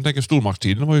räknar ut. Jag tänker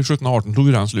stormaktstiden var ju 1718, tog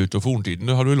ju den slut och forntiden,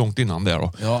 det hade du långt innan där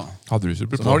då. Ja. Hade du så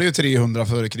Sen har du ju 300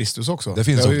 före Kristus också. Det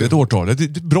finns också ett årtal. Det är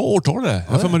ett bra årtal det.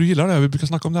 Jag får mig du gillar det. Vi brukar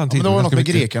snacka om den Ja, men tiden. det var något med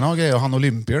mycket. grekerna och grejer och han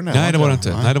olympiern. Nej, det var det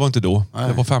inte. Nej, det var inte då.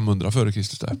 Det var 500 före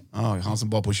Kristus där. Ja, han som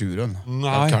var på tjuren.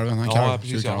 Nej. Kalven, Ja,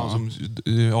 precis. Ja, han som...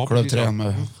 Ja, precis. Klövträn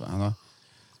med...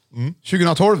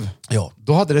 2012, Ja.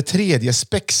 då hade det 3:e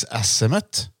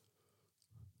Spex-SM-et.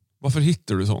 Varför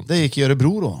hittar du sånt? Det gick i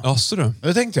Örebro då. Jaså du?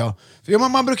 Det tänkte jag. För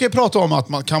man brukar ju prata om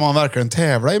att kan man verkligen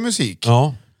tävla i musik?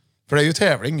 Ja. För det är ju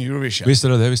tävling i Eurovision. Visst är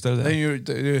det det. Visst är det Det är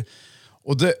det. ju,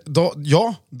 och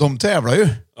de tävlar ju.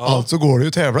 Alltså går det ju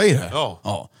att tävla i det.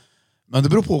 Ja. Men det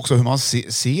beror på också hur man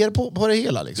ser på det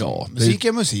hela. Liksom. Ja, det- Musik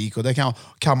är musik och det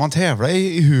kan man tävla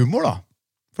i humor då?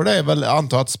 För det är väl,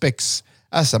 antar att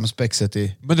SM-spexet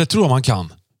i... Men det tror jag man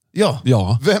kan.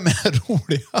 Ja. Vem är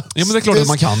roligast? Ja, men det är klart att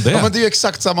man kan det. Ja, men det är ju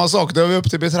exakt samma sak. Det är ju upp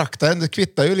till betraktaren. Det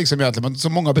kvittar ju liksom egentligen. Men så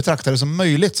många betraktare som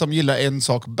möjligt som gillar en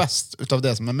sak bäst utav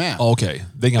det som är med. Ja, okej.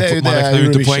 Det är Det är ju man det räknar ju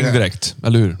inte Eurovision poäng är. direkt,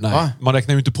 eller hur? Nej. Va? Man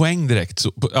räknar ju inte poäng direkt.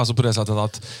 Alltså på det sättet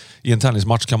att i en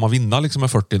tennismatch kan man vinna liksom med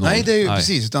 40-0. Nej, det är ju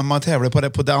precis. Utan man tävlar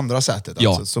på det andra sättet. Ja.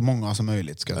 Alltså, så många som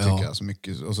möjligt ska jag tycka. Så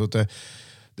mycket. Och så att det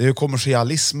är ju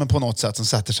kommersialismen på något sätt som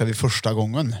sätter sig vid första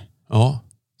gången. Ja.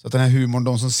 Så att den här humorn,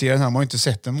 de som ser den här, man har ju inte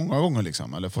sett den många gånger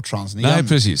liksom. Eller fått chansen igen. Nej,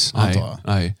 precis. antar Nej. jag.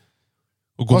 Nej.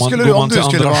 Och Vad går skulle man, du- går om man du till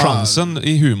skulle andra vara- chansen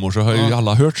i humor så har ju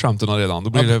alla hört skämten redan. Då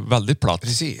blir det väldigt platt.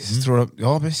 Precis. Tror du,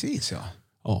 ja, precis ja.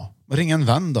 Ja. Ring en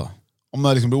vän då. Om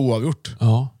det liksom blir oavgjort.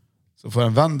 Ja. Så får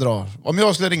en vän dra. Om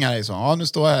jag skulle ringa dig så, ja nu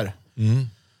står jag här. Mm.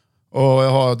 Och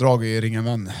jag har dragit i ring en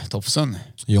vän-tofsen.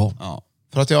 Ja. Ja.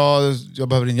 För att jag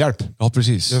behöver din hjälp. Ja,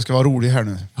 precis. Jag ska vara rolig här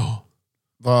nu. Ja.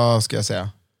 Vad ska jag säga?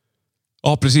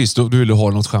 Ja, precis. Du ville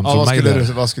ha något skämt från mig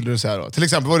där. Vad skulle du säga då? Till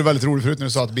exempel var det väldigt roligt förut när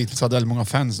du sa att Beatles hade väldigt många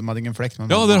fans. De hade ingen fläkt.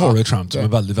 Ja, där har du ett skämt som är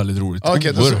väldigt, väldigt roligt.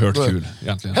 Okay, oerhört kul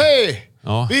egentligen. Hej!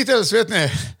 Ja. Beatles, vet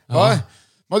ni? Va?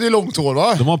 De hade ju långt hår,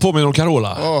 va? De har påminner om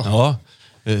Carola. Ja. Ja.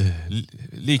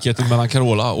 Likheten mellan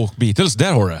Carola och Beatles,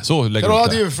 där har du det. Så lägger Carola du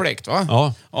det. hade ju fläkt,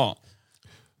 va? Ja.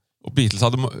 Och Beatles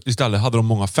istället hade de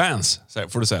många fans,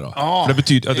 får du säga då. Ja. För det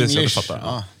betyder... Ja, det är English. så jag fattar.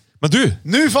 Ja. Men du!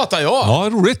 Nu fattar jag! Ja,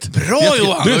 roligt. Bra,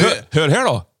 Johan! Du, hör här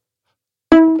då.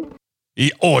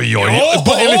 Oj.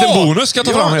 En liten bonus ska jag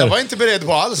ta fram här. Jag var inte beredd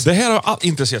på alls. Det här har jag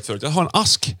inte sett förut. Jag har en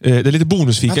ask. Det är lite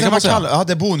bonusfika kan man säga. Ja,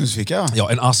 det är bonusfika.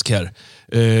 Ja, en ask här.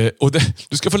 Och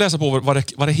du ska få läsa på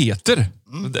vad det heter.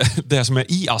 Det som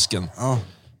är i asken. Ja.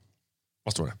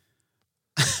 Vad står det?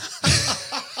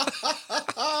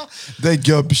 Det är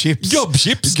gubbchips.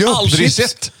 Gubbchips. Aldrig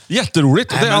sett.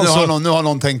 Jätteroligt. Nej, det är men alltså nu har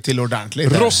någon tänkt till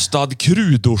ordentligt. rostad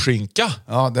krudoskinka.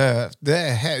 Ja, det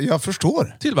är jag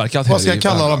förstår. Tillverkat här. Vad ska jag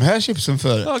kalla de här chipsen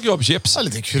för? Ja, gubbchips. Ja,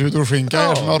 lite krudoskinka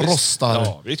här som jag rostar.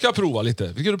 Ja, vi ska prova lite.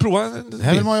 Vi ska prova en...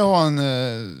 Här vill man ju ha en...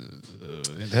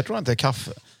 Det här tror jag inte är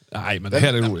kaffe. Nej, men det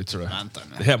här är roligt tror jag.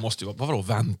 Det här måste ju vara... Vadå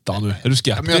vänta nu? Är du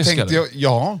skeptisk? Men jag tänkte,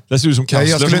 ja. Det ser ut som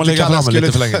kassler som har legat framme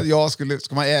lite för länge. Jag skulle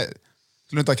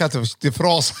inte ha katter.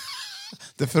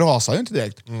 Det frasar ju inte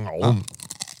direkt. Ja.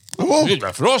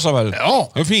 Det frasar väl?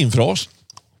 Ja. En fin fras.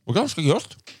 Och ganska gött.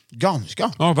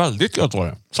 Ganska. Ja, väldigt gött var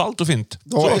det. Salt och fint.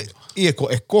 Ja,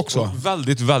 eko också.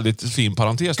 Väldigt, väldigt fin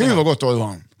parentes. Gud vad gott då,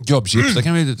 Johan. Gubbchips, det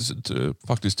kan vi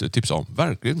faktiskt tipsa om.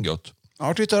 Verkligen gött.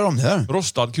 Ja, tittar om det här.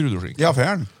 Rostad kryddorskinka. I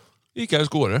affären. Ica i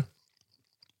Skåre.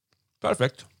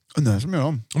 Perfekt. Det är som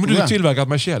jag. Men du är tillverkat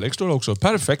med kärlek står det också.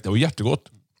 Perfekt, det var jättegott.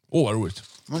 Vad roligt.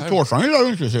 Men tårtan gillar du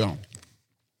inte, säger han.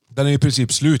 Den är i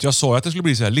princip slut. Jag sa att det skulle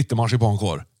bli så här lite marsipan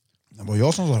kvar. Det var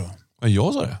jag som sa det. Ja,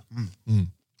 jag sa det.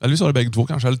 Eller vi sa det bägge två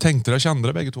kanske. Eller tänkte det, kände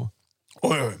det bägge två.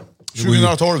 Oj.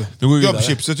 2012.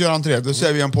 Gubbchipset gör entré. Det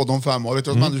ser vi en podd om 5 år. Det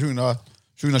var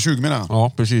 2020 menar jag.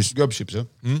 Ja, precis. Gubbchipset.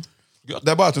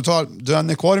 Det är bara att den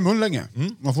är kvar i mun länge.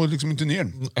 Man får liksom inte ner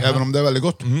den. Även om det är väldigt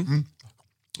gott.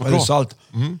 Väldigt salt.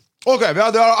 Okej, vi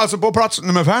hade alltså på plats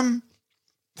nummer 5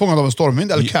 Fångad av en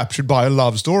stormvind, eller Captured by a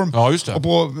Love Storm. Ja, just det. Och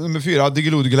på nummer 4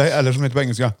 Diggiloo Diggiley, eller som heter på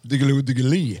engelska Diggiloo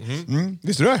Diggiley.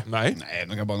 Visste du det? Nej. Nej,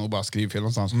 de kan nog bara skriva fel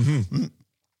någonstans.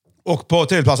 Och på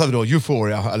tredje plats hade vi då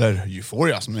Euphoria, eller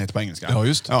Euphoria som det heter på engelska. Ja,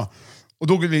 just det. Ja. Och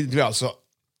då glider vi alltså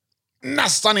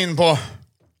nästan in på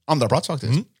andra plats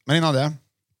faktiskt. Men innan det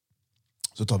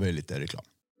så tar vi lite reklam.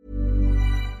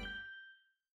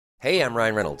 Hey, I'm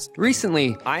Ryan Reynolds.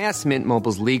 Recently, I asked Mint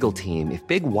Mobile's legal team if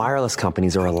big wireless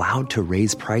companies are allowed to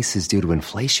raise prices due to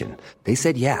inflation. They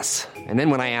said yes. And then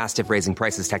when I asked if raising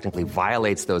prices technically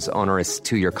violates those onerous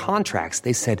 2-year contracts,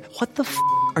 they said, "What the f***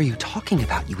 are you talking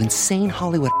about, you insane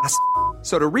Hollywood ass?"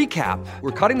 So to recap,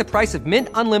 we're cutting the price of Mint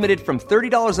Unlimited from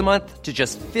 $30 a month to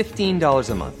just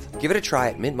 $15 a month. Give it a try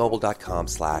at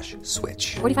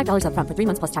mintmobile.com/switch. $45 up front for 3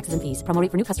 months plus taxes and fees. Promo rate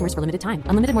for new customers for limited time.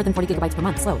 Unlimited more than 40 gigabytes per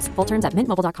month. Slows full terms at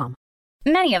mintmobile.com.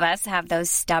 Many of us have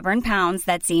those stubborn pounds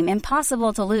that seem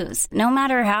impossible to lose, no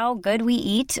matter how good we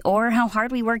eat or how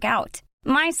hard we work out.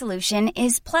 My solution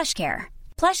is PlushCare.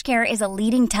 PlushCare is a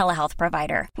leading telehealth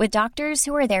provider with doctors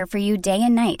who are there for you day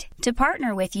and night to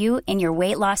partner with you in your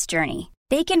weight loss journey.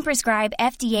 They can prescribe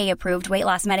FDA-approved weight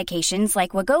loss medications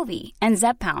like Wegovy and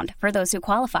Zepbound for those who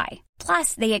qualify.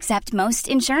 Plus, they accept most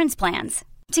insurance plans.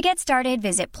 To get started,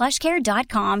 visit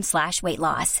plushcare.com/weight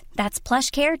loss. That's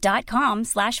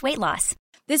plushcare.com/weight loss.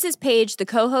 This is Paige, the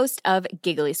co-host of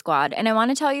Giggly Squad, and I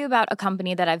want to tell you about a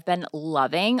company that I've been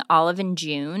loving, Olive &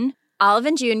 June.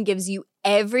 Olive & June gives you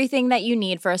everything that you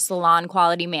need for a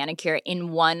salon-quality manicure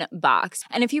in one box.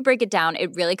 And if you break it down,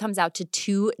 it really comes out to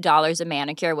 $2 a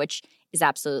manicure, which is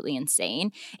absolutely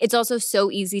insane. It's also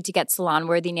so easy to get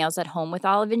salon-worthy nails at home with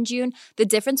Olive & June. The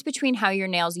difference between how your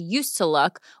nails used to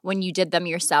look when you did them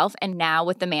yourself and now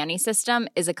with the Mani system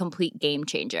is a complete game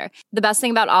changer. The best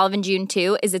thing about Olive & June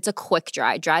too is it's a quick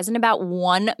dry. Dries in about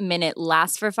 1 minute,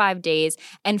 lasts for 5 days,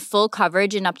 and full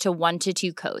coverage in up to 1 to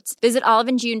 2 coats. Visit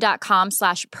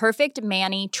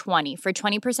oliveandjune.com/perfectmani20 for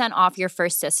 20% off your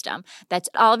first system. That's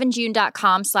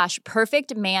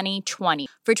oliveandjune.com/perfectmani20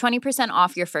 for 20%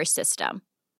 off your first system.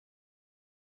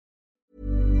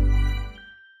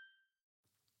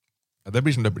 Ja, det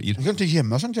blir som det blir. Jag kan inte ge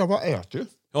mig sånt, jag bara äter.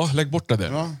 Ja, lägg bort det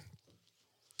där. Ja.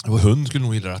 Och hund skulle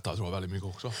nog gilla detta, tror jag, väldigt mycket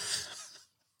också.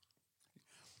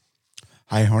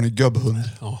 Hej, har ni gubbhund?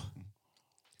 Ja.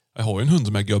 Jag har ju en hund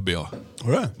som är gubbig, ja.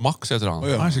 Har du? Max heter han.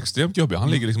 Ja. Han är extremt gubbig.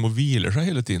 Han ligger liksom och vilar sig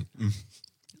hela tiden.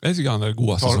 Det tycker han är det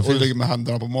godaste som Och finns. ligger med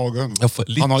händerna på magen.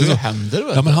 Han har ju händer,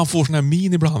 vet ja, men han får sån här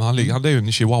min ibland. Han är ju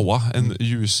en chihuahua. En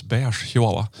ljusbeige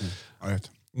chihuahua. Jag vet.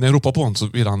 när jag ropar på honom så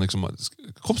vill han liksom,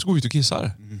 kom så gå ut och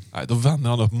kissar. Nej, då vänder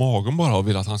han upp magen bara och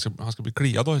vill att han ska bli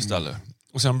kliad då istället.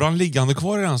 Och sen blir han liggande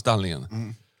kvar i den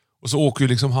ställningen. Och så åker ju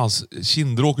liksom hans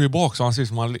kinder åker ju bak så han ser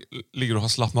som han ligger och har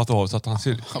slappnat av så att han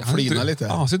ser... Han flinar lite.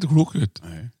 Ja, han ser inte klok ut.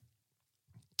 Nej.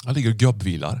 Han ligger och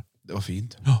gubbvilar. Det var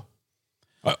fint. Ja.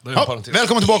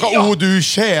 Välkommen tillbaka, du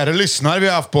kära lyssnare. Vi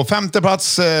har haft på 5:e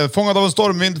plats Fångad av en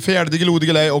stormvind, 4:e Diggiloo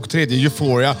Diggiley och 3:e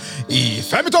Euphoria i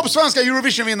 5 i topp svenska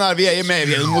Eurovision-vinnare. Vi är med,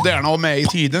 vi är moderna och med i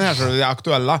tiden här så det är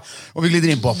aktuella. Och vi glider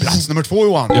in på plats nummer 2,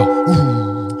 Johan. Ja.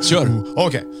 Kör.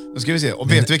 Okej, då ska vi se.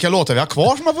 Och vet du vilka låtar vi har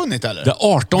kvar som har vunnit eller? Det är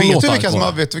 18 vet låtar du vilka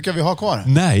kvar. vet du vilka vi har kvar?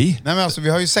 Nej. Nej men alltså vi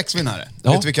har ju 6 vinnare.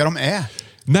 Ja. Vet du vilka de är?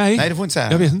 Nej. Nej, det får inte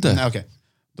säga. Jag vet inte. Nej, okej.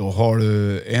 Då har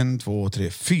du 1, 2,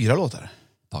 3, 4 låtar.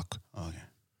 Tack.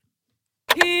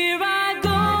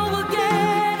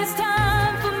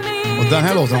 Och den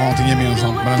här låten har någonting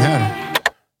gemensamt med den här.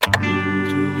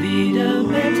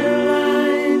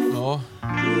 Ja.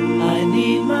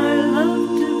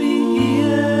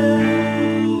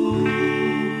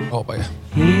 Ja, vad är det?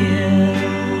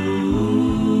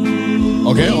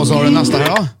 Okej, och så har du nästa här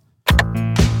då.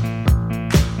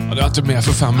 Ja, det är inte med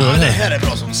för 5 öre. Ja, det här är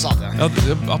bra som satan. Ja,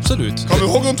 absolut. Kommer du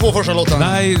ihåg de 2 första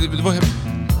låtarna? Nej, det var... Vet du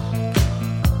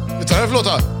vad det är för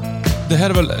låtar? Det här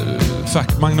är väl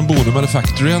Magnum Bonum eller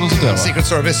Factory eller något sånt där, va? Secret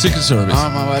Service. Secret Service. Ja,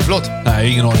 men vad är det för låt?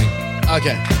 Nej, ingen aning.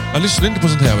 Okej. Jag lyssnar inte på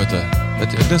sånt här, vet du.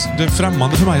 Det är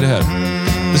främmande för mig det här.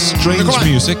 The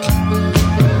strange music.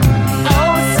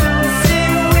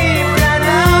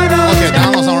 Okej,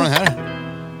 den och så har den här.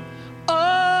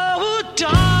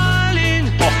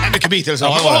 Mycket Beatles.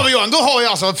 Ja, vad har vi Johan? Då har vi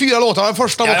alltså 4 låtar. Den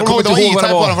första var, kommer du ihåg vad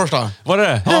det var den första? Var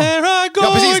det? Ja,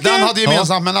 ja precis. Den hade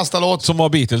gemensamt med nästa låt. Som var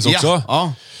Beatles också. Ja,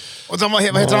 ja. Och den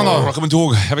var, vad heter den då? Jag kommer inte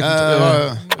ihåg. Jag vet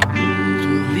inte.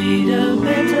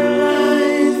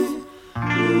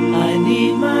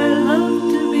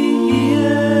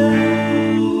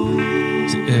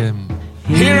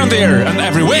 Here and there and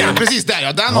everywhere. Ja, precis där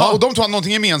ja. Den har, och de två har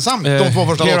någonting gemensamt. De 2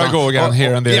 första låtarna. Here I go again,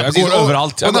 here and there. Ja, jag går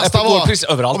överallt. Och nästa går var... precis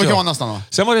överallt. Och vilken var nästa då?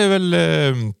 Sen var det väl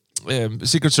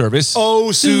Secret Service.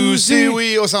 Oh Susie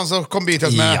Wee. Och sen så kom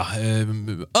Beatles med. Ja,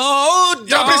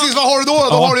 ja precis, vad har du då?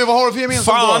 Vad har du för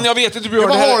gemensamt då? Fan, jag vet inte hur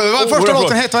vad har du? Första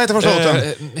låten hette, vad heter första låten?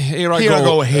 Here I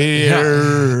go.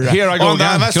 Here I go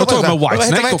again. Kan du ta med Whitesnake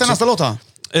också? Vad heter nästa låta?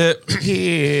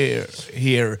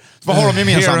 Here. Vad har de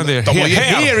gemensamt? De har ju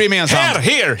here gemensamt.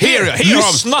 Here.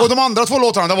 Lyssna! Och de andra 2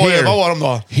 låtarna, vad var de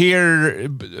då? Here,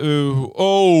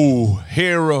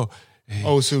 hero.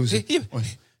 Oh Susie.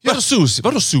 Vadå Susie?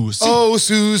 Vadå Susie? Oh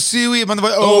Susie, men det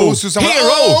var Susie.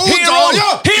 Hero!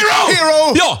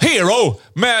 Hero! Ja, Hero!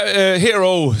 Med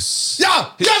Heroes. Ja,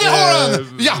 det har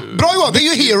den! Ja, bra Johan, det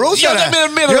är ju Heroes. Ja,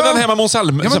 menar du den här med Måns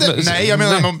Zelmerlöw? Nej, jag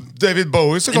menar med David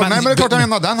Bowie såklart. Nej, men det är klart jag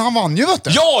menar den. Han vann ju, vet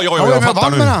du. Ja, jag fattar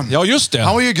nu. Ja, just det.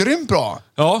 Han var ju grymt bra.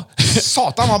 Ja.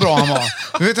 Satan vad bra han var.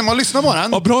 Du vet, när man lyssnar på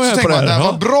den. Vad bra jag är på det här. Det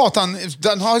var bra att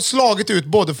den har slagit ut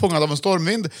både Fångad av en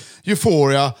stormvind,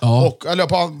 Euphoria och, eller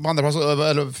på andra plats,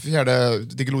 eller 4:e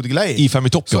Diggiloo Diggiley. I 5 i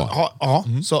topp, ja.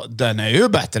 Så den är ju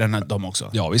bättre än de också.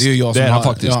 Ja, visst. Det är ju jag som är har,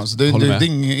 faktiskt. Ja, så det är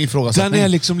ingen ifrågasättning. Den är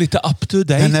liksom lite up to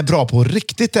date. Den är bra på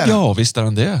riktigt där. Ja, visst är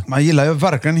den det. Man gillar ju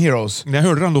verkligen Heroes. När jag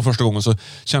hörde den då första gången så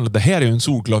kände jag att det här är ju en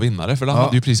solklar vinnare, för den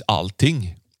hade ju precis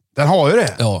allting. Den har ju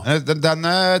det. Ja.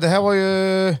 Det här var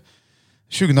ju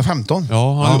 2015.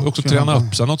 Ja, han hade också tränat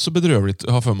upp sig något så bedrövligt,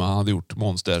 har för mig han hade gjort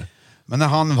Monster. Men när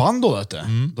han vann då, vet du,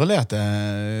 då lät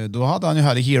det, då hade han ju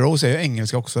här i Heroes, är ju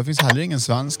engelska också. Det finns heller ingen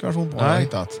svensk version på det jag har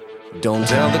hittat. Don't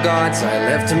tell the gods I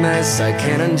left a mess. I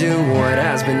can't undo what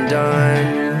has been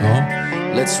done. Ja.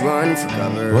 Let's run for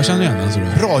cover. Jag känner igen den, så du.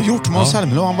 Bra gjort, Måns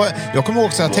Zelmerlöw. Jag kommer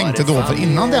ihåg så jag tänkte då, för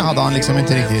innan det hade han liksom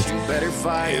inte riktigt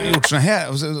gjort såna här.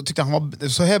 Och så tyckte han var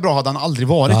så här bra hade han aldrig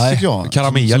varit, tycker jag.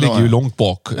 Karamia ligger ju långt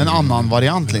bak. En annan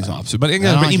variant liksom. Absolut. Men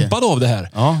en gång impad av det här.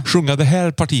 Ja. Sjunga det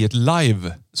här partiet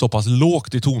live så pass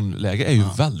lågt i tonläge är ju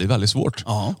väldigt, väldigt svårt.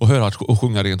 Ja. Att höra och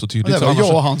sjunga rent och tydligt. Det var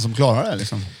jag och han som klarar det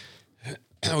liksom.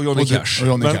 Och Johnny Cash.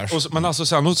 Men alltså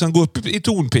sen gå upp i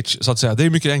tonpitch så att säga. Det är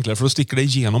mycket enklare för då sticker det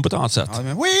igenom på ett annat sätt. Ja,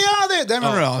 men we are det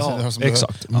menar du alltså.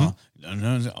 Exakt.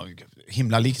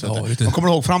 Himla likt. Man kommer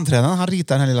ihåg framträdanden, han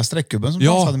ritade den här lilla streckgubben som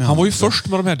dansade med han var ju först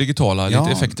med de här digitala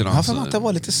lite effekterna. Jag för att det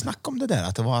var lite snack om det där,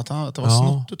 att det var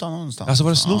snott utan någonstans. Alltså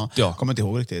var det snott, ja. Kommer inte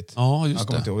ihåg riktigt. Ja, just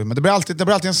det. Inte ihåg. Men det blir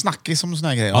alltid en snackis om såna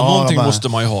här grejer. Ja, någonting måste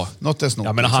man ju ha. Något är snott.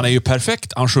 Ja, men han är ju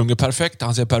perfekt, han sjunger perfekt,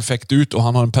 han ser perfekt ut och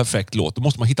han har en perfekt låt. Då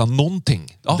måste man hitta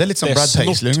någonting. Ja, det är lite som Brad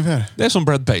Paisley ungefär. Det är som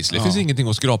Brad Paisley, det finns ingenting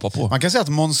att skrapa på. Man kan säga att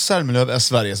Måns Zelmerlöw är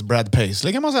Sveriges Brad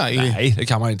Paisley, kan man säga. Nej, det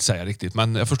kan man inte säga riktigt,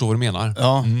 men jag förstår vad du menar.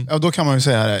 Ja, då kan man ju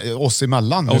säga oss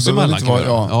emellan. Oss emellan kan vi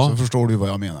göra. Så förstår du vad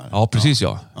jag menar. Ja, precis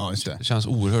ja. Ja, just det. Det känns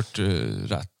oerhört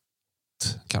rätt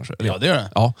kanske. Ja, det gör det.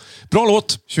 Ja. Bra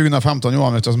låt. 2015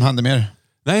 Johan, vet du vad som hände mer?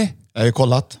 Nej. Jag har ju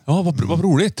kollat. Ja, vad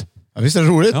roligt. Ja, visst är det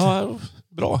roligt? Ja,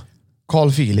 bra.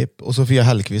 Carl Philip och Sofia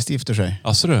Hellqvist gifter sig.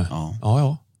 Alltså du?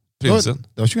 Ja. Prinsen.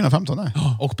 Det var 2015 det.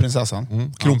 Och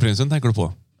prinsessan. Kronprinsen tänker du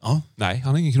på? Ja. Nej,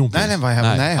 han är ingen kronprins.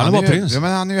 Nej, han är bara prins. Ja,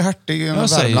 men han är ju hertig i Jag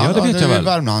säger, ja, det vet jag väl.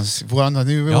 Värmlands. Han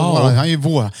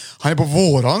är på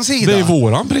våran sida. Det är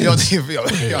våran prins. Ja,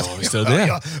 visst är det.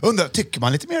 Jag undrar, tycker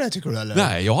man lite mer det, tycker du? Eller?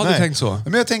 Nej, jag hade tänkt så.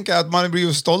 Men jag tänker att man blir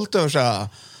ju stolt över så här,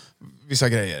 vissa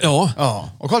grejer. Ja.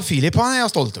 Och Carl Philip, han är jag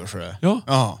stolt över. Så det.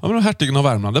 Ja, men hertigen av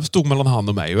Värmland, det stod mellan han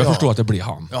och mig. Och jag förstår att det blir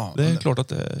han. Ja, det är klart att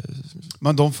det...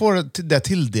 Men de får det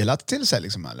tilldelat till sig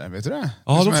liksom, eller? Vet du det?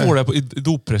 Ja, de får det i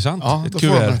doppresent. Ja, ett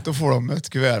kuvert. Då får de ett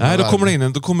kuvert. Nej,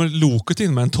 då kommer loket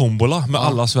in med en tombola med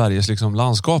alla Sveriges liksom,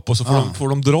 landskap. Och så får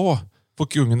de dra på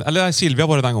kungen, eller Silvia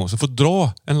var det den gången, så får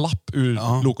dra en lapp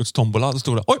ur lokets tombola. Då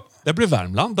stod det, oj, det blev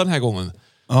Värmland den här gången.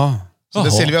 Ja. Så det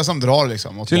är Silvia som drar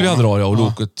liksom? Silvia drar, ja. Och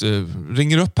loket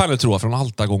ringer upp henne, tror jag, från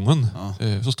Altargången.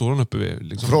 Så står hon uppe vid...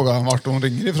 Liksom. Frågar vart hon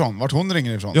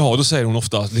ringer ifrån. Ja, då säger hon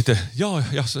ofta lite... Ja,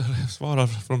 jag svarar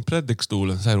från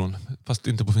predikstolen, säger hon. Fast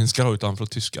inte på finska utan från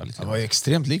tyska. Lite. Det var ju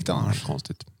extremt likt annars.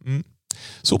 Konstigt.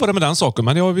 Så var det med den saken.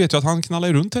 Men jag vet ju att han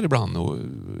knallar runt här ibland och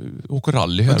åker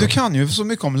rally här. Men du kan ju så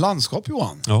mycket om landskap,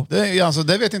 Johan. Ja.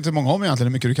 Det vet inte många om egentligen,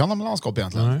 hur mycket du kan om landskap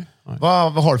egentligen. Nej.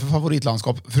 Vad har du för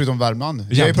favoritlandskap förutom Värmland?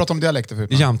 Vi har ju pratat om dialekter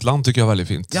förut. Jämtland tycker jag är väldigt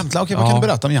fint. Jämtland, okej, vad kan du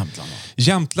berätta om Jämtland då?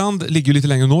 Jämtland ligger lite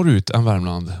längre norrut än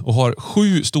Värmland och har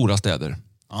 7 stora städer.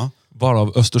 Ja.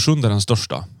 Varav Östersund är den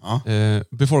största. Ja.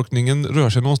 Befolkningen rör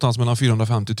sig någonstans mellan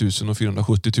 450 000 och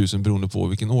 470 000 beroende på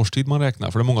vilken årstid man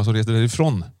räknar. För det är många som reser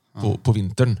därifrån på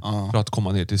vintern för att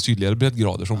komma ner till sydligare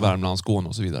breddgrader som Värmland, Skåne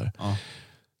och så vidare. Ja.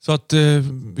 Så att,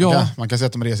 ja. Man kan säga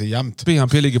att de reser jämt.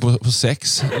 BNP ligger på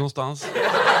 6 någonstans.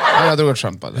 Ja, jag drog ett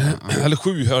skämt. Eller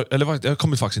 7, eller vad, jag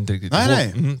kommer faktiskt inte riktigt ihåg.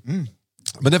 Nej.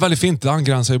 Men det är väldigt fint. Det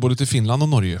angränsar ju både till Finland och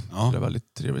Norge. Ja. Det är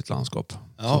väldigt trevligt landskap.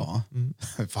 Ja.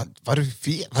 Vad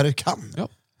du kan. Ja.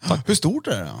 Tack. Hur stort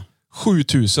är det då?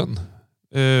 7000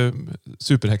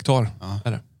 superhektar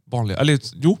är det. Vanliga. Eller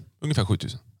ungefär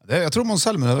 7000. Jag tror Måns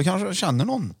Zelmerlöw kanske känner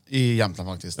någon i Jämtland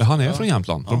faktiskt. Ja, han är från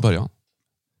Jämtland från början.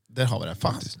 Där har vi det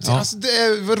faktiskt. Ja. Alltså, det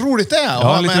är vad roligt det är.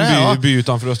 Ja, en liten by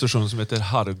utanför Östersund som heter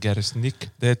Hargersnik.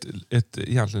 Det är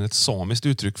egentligen ett samiskt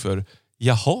uttryck för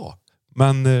jaha.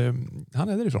 Men han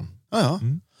är därifrån. Ja.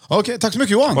 Okej, tack så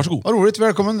mycket Johan. Varsågod. Vad roligt.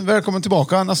 Välkommen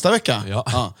tillbaka nästa vecka.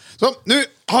 Ja. Så nu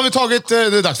har vi tagit, det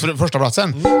är dags för första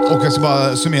platsen. Och jag ska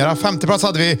bara summera. 5:e plats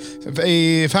hade vi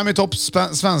i 5 i topp,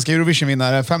 svenska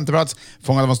Eurovision-vinnare. 5:e plats,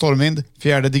 Fångad av en stormvind.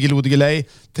 4:e, Diggiloo Diggiley.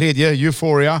 3:e,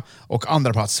 Euphoria. Och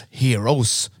 2:a plats,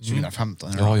 Heroes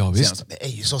 2015. Ja, visst. Det är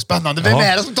ju så spännande. Vem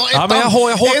är det som tar ettan? Ja, men jag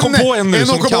har kom på en nu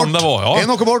som kan det vara. Ja. En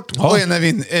åker bort och en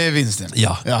är vinsten.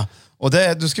 Ja. Och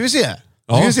då ska vi se.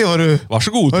 Ja. Ska vi se vad du...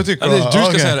 Varsågod. Vad du tycker. Eller, du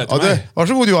ska säga det till mig.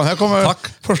 Varsågod Johan, här kommer Tack.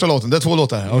 första låten. Det är 2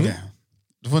 låtar. Okej.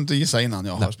 Du får inte gissa innan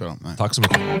jag har spelat. Nej. Tack så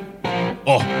mycket.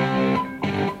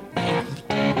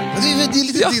 Det är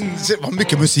lite din... Vad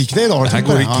mycket musik det är idag. Det här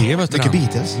går i G, vet du. Mycket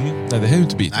Beatles. Nej, det här är ju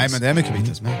inte Beatles. Nej, men det är mycket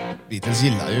Beatles. Men Beatles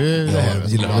gillar ju det här.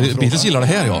 Beatles gillar det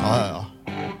här, ja.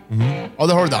 Ja,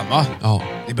 det har du den va? Ja.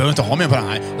 Vi behöver inte ha mer på den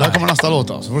här. Där kommer nästa låt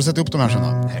då. Så får du sätta upp de här sen.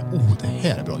 Det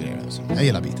här är bra grejer. Alltså. Jag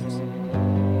gillar Beatles.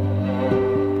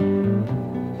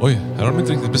 Oj, här har de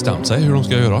inte riktigt bestämt sig hur de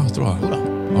ska göra, tror jag.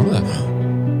 Har de det?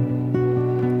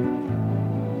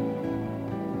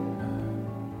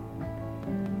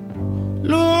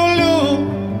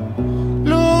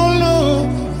 Lulu,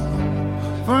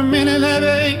 for a minute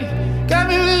baby, got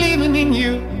me believing in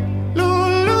you. Ja,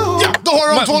 då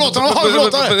har de 2 låtar. Då har vi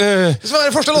låtar. Så är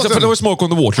det första låten. Det var Smoke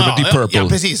on the Water med Deep Purple. Ja,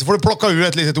 precis. Så får du plocka ur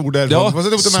ett litet ord där. Ja,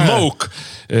 Smoke.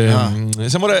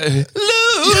 Sen var det...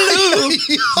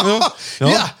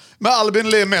 Ja, med Albin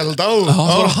Lee Meldau. Ja, så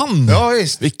var det han. Ja,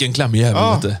 visst. Vilken klämmig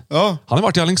jävel, vet du. Ja. Han har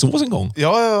varit i Alingsås en gång.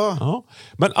 Ja.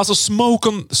 Men alltså Smoke.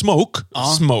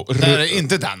 Det är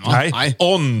inte den va? Nej.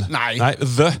 On. Nej.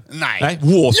 The. Nej.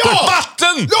 Water. Ja!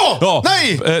 Vatten! Ja!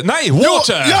 Nej! Nej,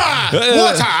 water! Ja!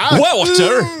 Water!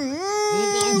 Water!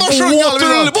 Waterloo! Ja, det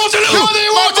är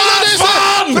Waterloo!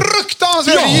 Fan!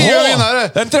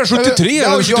 Fruktansvärt! Är inte det 73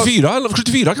 eller 74? Eller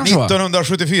 74 kanske, va?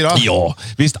 1974. Ja,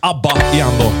 visst. ABBA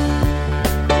igen då.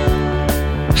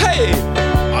 Hej!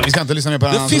 Ja, vi ska inte lyssna mer på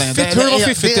den. Det är fiffigt. Hör du vad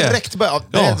fiffigt det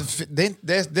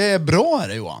är? Det är bra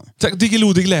det, Johan.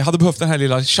 Diggiloo Diggiley hade behövt den här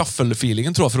lilla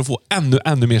shuffle-feelingen, tror jag, för att få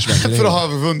ännu mer sväng. För att ha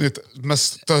vunnit med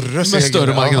större seger. Med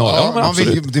större marginal. Ja, man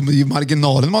vill, det är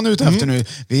marginalen man är ute efter nu.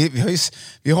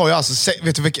 Vi har ju alltså...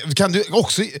 Vet du, kan du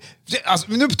också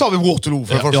Alltså, nu tar vi Waterloo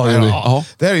för det första.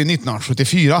 Det här är ju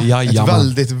 1974. Jajamän. Ett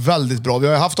väldigt, väldigt bra. Vi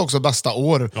har ju haft också bästa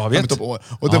år.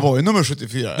 Och det var ju nummer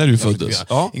 74. När du föddes.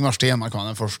 Ingmar Stenmark var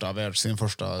den första sin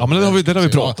första. Ja, men det har vi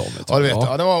pratat om. Ja, det vet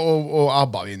jag. Det var, och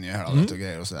ABBA vinner ju här och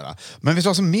grejer och sådär. Men vet du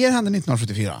vad som mer hände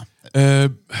 1974?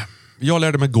 Jag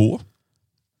lärde mig gå.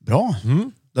 Bra.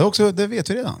 Det vet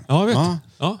vi redan. Ja, jag vet.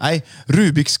 Ja. Nej,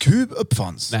 Rubiks kub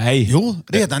uppfanns. Nej. Jo,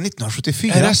 redan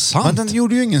 1974. Är det sant? Men den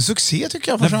gjorde ju ingen succé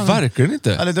tycker jag. Nej, verkligen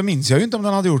inte. Eller det minns jag ju inte om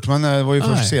den hade gjort, men det var ju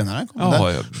först senare.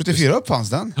 74 uppfanns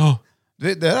den. Ja.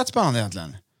 Det är rätt spännande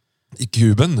egentligen. I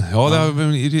kuben. Ja, det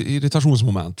är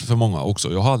irritationsmoment för många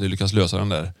också. Jag hade ju lyckats lösa den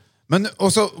där. Men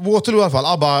och så Waterloo i alla fall,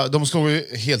 ABBA, de slog ju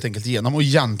helt enkelt igenom. Och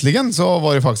egentligen så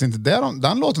var det faktiskt inte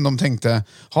den låten de tänkte.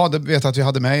 Det vet att vi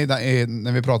hade med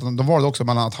när vi pratade om, de valde också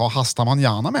mellan att ha Hasta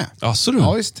Manana med. Asså du?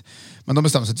 Ja visst. Men de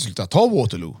bestämde sig till slut att ta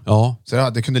Waterloo. Ja. Så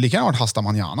det kunde lika gärna varit Hasta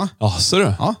Manana. Asså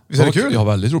du? Ja, visst är det kul? Ja,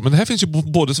 väldigt roligt. Men det här finns ju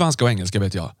både svenska och engelska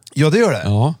vet jag. Ja, det gör det.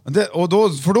 Ja.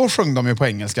 För då sjöng de ju på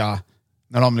engelska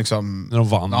när de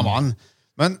vann.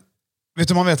 Men vet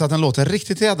du, man vet att den låter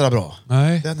riktigt jädra bra.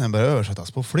 Nej. Den börjar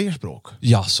översättas på fler språk.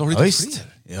 Ja, så har det fler?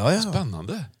 Ja.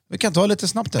 Spännande. Vi kan ta lite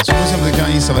snabbt där, så får vi se om vi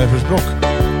kan gissa vad det är för språk.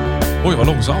 Oj, vad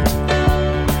långsamt.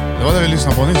 Det var det vi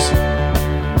lyssnade på nyss.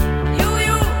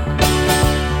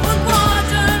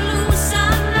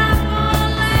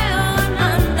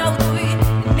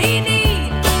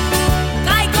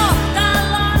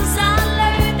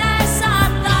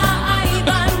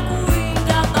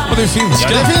 Och det är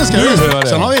finska. Ja, det är finska. Nu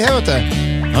sen har vi här, vet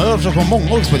du. Jag har försökt på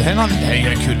många år. Det här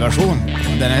är en kul version.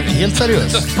 Den är helt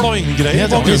seriös. Det är flying-grej.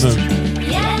 Helt faktiskt.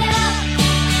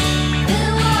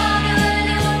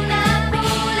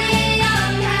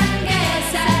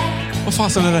 Vad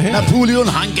fasen är det här? Napoleon,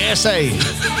 han gav sig.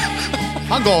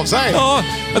 Han gav sig. Ja,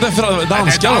 det är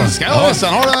danska. Ja.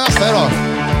 Sen har du nästa här då.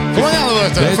 Kom igen,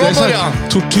 vet du. Från början.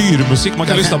 Tortyrmusik. Man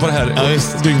kan lyssna på det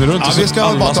här dygnet runt. Ja, vi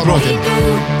ska bara ta bra till.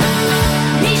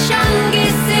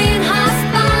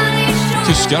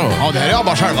 Tyska då? Ja, det här är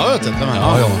ABBA själva, vet du.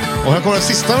 Ja. Och här kommer den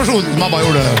sista versionen som ABBA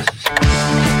gjorde.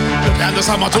 Det är ändå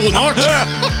samma tonart.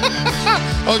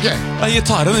 Okej. Ja,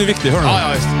 gitarren är viktig, hör du?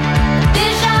 Ja, visst.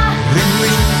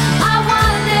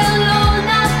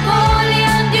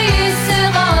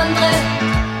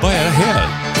 Vad är det här?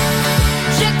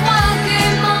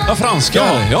 Ja, franska.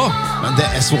 Ja. Men det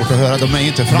är svårt att höra. De är ju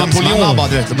inte fransmän, ABBA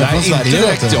direkt. De är från Sverige. Inte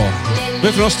direkt, ja. De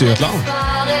är från Östergötland.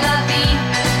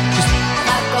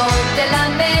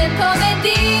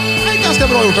 Det är ganska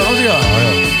bra gjort av dem, tycker jag.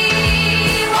 Ja.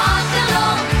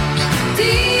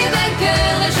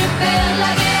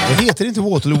 Det heter inte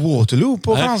Waterloo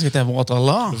på franska, det är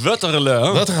Waterloo.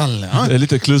 Det är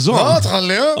lite cloison.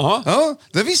 Ja,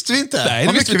 det visste vi inte. Nej,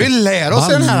 vad mycket vi lär oss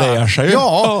i den här. Lär sig.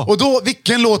 Ja, och då,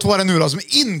 vilken låt var det nu då som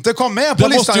inte kom med på listan?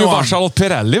 Det måste ju vara Charlotte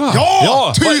Perrelli, va?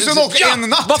 Ja! 1001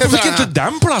 natt. Varför fick inte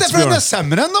den plats, Därför den är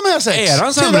sämre än de här 6. Är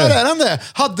den sämre? Tyvärr är den det.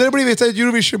 Hade det blivit ett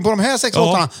Eurovision på de här 6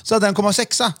 låtarna så hade den kommit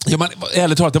 6:a. Ja, men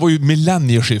ärligt talat, det var ju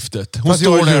millennieskiftet. Hon Fast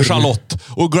står där, Charlotte,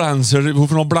 och glänser.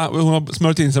 Hon har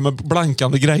smört in sig med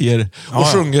blankande grejer och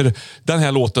sjunger den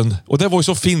här låten. Och det var ju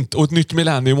så fint, och ett nytt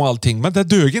millennium och allting. Men det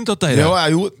dög inte åt dig. Ja,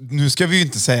 nu ska vi ju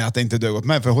inte säga att det inte dög åt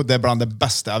mig, för det är bland det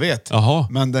bästa jag vet. Jaha.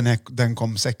 Men den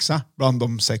kom 6:a bland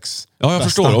de 6 Ja, jag bästa.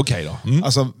 förstår. Okej då. Mm.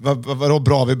 Alltså, vadå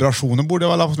bra vibrationer borde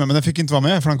jag väl ha fått med, men den fick inte vara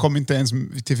med, för den kom inte ens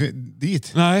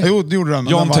dit. Nej. Jo, det gjorde den.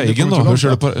 Jan Teigen då? Hur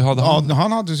körde på,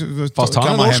 han hade fast han är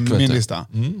kamma norsk, hem vet min du. lista.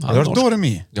 Han är Har du norsk. hört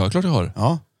Doremi? Ja, klart jag har.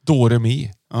 Ja.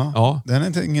 Doremi. Ja. Den är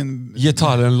inte ingen...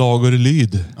 Gitarren lager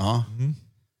lyd. Ja.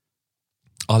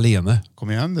 Alene.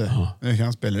 Kom igen du. Nu kan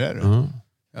han spela det du.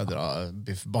 Jag drar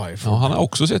Biff Byford. Ja, han har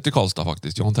också sett i Karlstad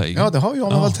faktiskt, Jan Teigen. Ja, det har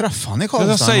jag väl träffat han i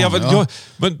Karlstad. Jag säger,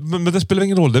 men det spelar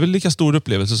ingen roll. Det är väl lika stor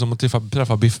upplevelse som att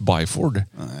träffa Biff Byford.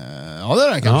 Ja, det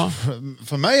är det kanske.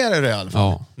 För mig är det i alla fall.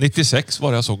 Ja. 96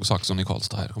 var det jag såg Saxon i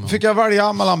Karlstad här. Fick jag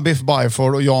välja mellan Biff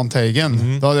Byford och Jan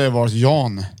Teigen, då hade det varit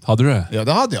Jan. Hade du det? Ja,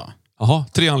 det hade jag. Jaha,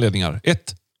 3 anledningar.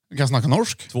 1. Du kan snacka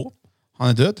norsk. 2. Han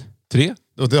är död. 3.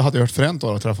 Och det hade jag hört fränt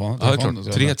då att träffa honom. Ja, det är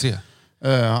klart. 3.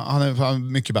 Han är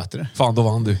mycket bättre. Fan, då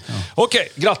vann du. Ja.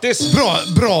 Okej, grattis!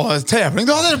 Bra tävling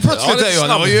du hade plötsligt. Ja,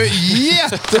 det var ju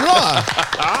jättebra!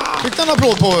 Fick du en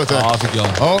applåd på, vet du? Ja, fick jag.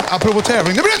 Ja, apropå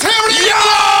tävling. Det blir tävling! Ja!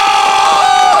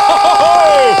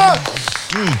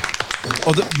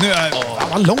 Och nu är...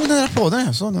 vad lång den här applåden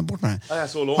är. Så, bort med den.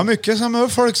 Så lång. Har mycket som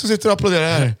folk som sitter och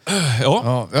applåderar här.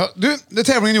 Ja. Du, det är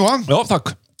tävlingen, Johan. Ja, tack.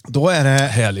 Då är det...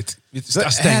 Härligt.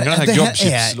 Jag stänger den här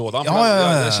gubbchipslådan. Ja,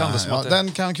 Det kändes som att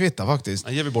den kan kvitta faktiskt.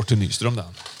 Den ger vi bort till Nyström den.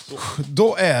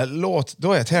 Då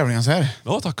är tävlingen så här.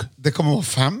 Ja, tack. Det kommer att vara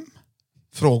 5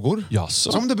 frågor.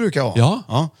 Jaså. Som det brukar vara.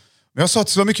 Ja. Men jag sa att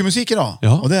det var mycket musik idag.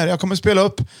 Ja. Och jag kommer spela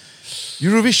upp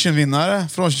Eurovision-vinnare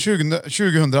från 2000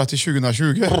 till 2020.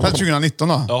 Eller 2019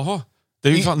 då. Jaha. Det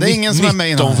är ju fan det är ingen som är med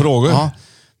innan. 19 frågor. Ja.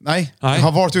 Nej, jag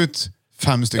har valt ut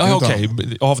 5 stycken. Ja, okej.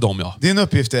 Av dem, ja. Din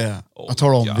uppgift är att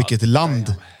tala om vilket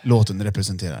land låten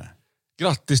representerar.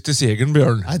 Grattis till segern,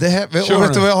 Björn. Nej, och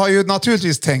vet du vad, jag har ju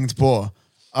naturligtvis tänkt på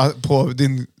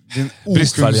din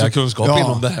bristfälliga kunskap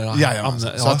inom det här. Ja.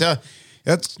 Så att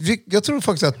jag tror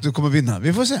faktiskt att du kommer vinna.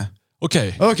 Vi får se.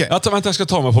 Okej. Jag ska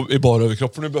ta mig i bara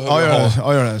överkropp, för nu behöver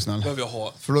jag gör det snäll.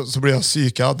 För så blir jag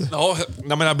psykad. Ja,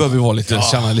 men jag behöver vara lite,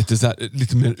 känna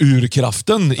lite mer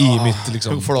urkraften i mitt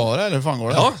liksom. Får du ha det, eller hur fan går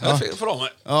det? Ja, jag får ha mig.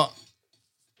 Ja.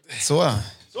 Så.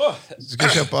 Du ska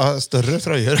köpa större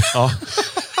tröjor. Ja.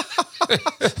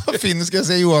 Vad fin ska jag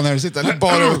säga, Johan, när du sitter eller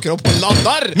bara överkropp och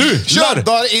laddar. Nu, kör!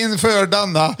 Laddar inför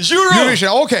denna Eurovision.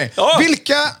 Okej. Ja.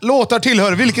 Vilka låtar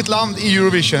tillhör vilket land i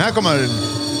Eurovision? Här kommer...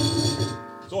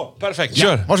 Så, perfekt.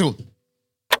 Kör. Varsågod.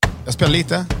 Jag spelar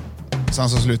lite. Sen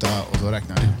så slutar jag och så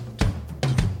räknar jag.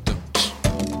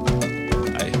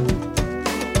 Nej.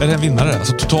 Är det en vinnare?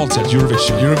 Alltså totalt sett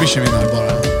Eurovision-vinnare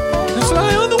bara.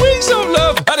 Fly on the wings of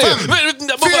love.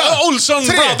 4, Olsen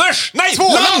 3, Brothers. Nej, 2,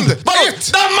 land. 1.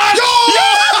 Danmark!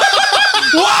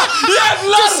 Ja!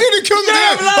 Jävlar! Jag ser, du kunde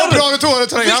det! Vad bra du tog det,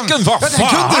 tröjan. Vilken, vad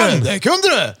fan? Det kunde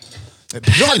du!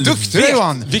 Bra, duktig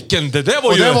Johan. Vilken, det där var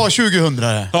och ju... det var 2000.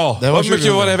 Ja, det var 2000.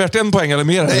 Mycket var det värt, 1 poäng eller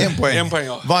mer? Det är 1 poäng. 1 poäng,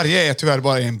 ja. Varje är tyvärr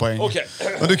bara 1 poäng. Okej.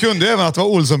 Men du kunde ju även att det var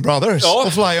Olsen Brothers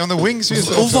och Fly on the Wings.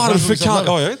 Och varför kan...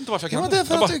 Ja, jag vet inte varför jag kan. Ja, det är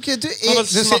för att du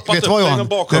är... vet du vad, Johan?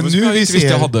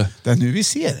 Det är nu vi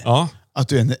ser att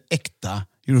du är en äkta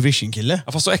Eurovision-kille.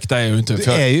 Ja, fast så äkta är jag ju inte.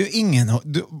 Det är ju ingen...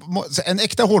 en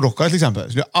äkta hårdrockare till exempel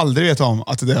skulle jag aldrig veta om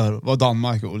att det där var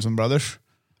Danmark och Olsen Brothers.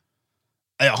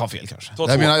 Jag har fel kanske.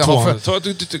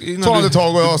 Ta andra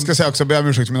tag och jag ska säga också be om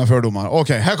ursäkt för mina fördomar.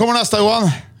 Okej, här kommer nästa,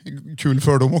 Johan. Kul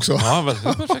fördom också. Ja,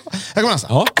 perfekt. Här kommer nästa.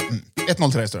 Ja.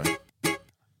 1-0 till dig står det.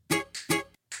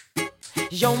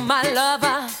 You're my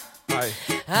lover. Nej.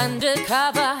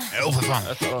 Undercover. För fan.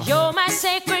 You're my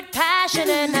sacred passion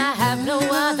and I have no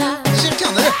other.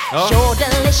 Kan du det? You're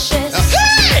delicious.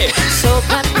 So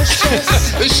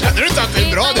capricious. Du känner inte att det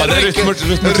är bra? Ja, det är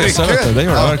rytmtressa, vet du. Det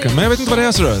gör det verkligen. Men jag vet inte vad det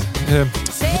är så rör.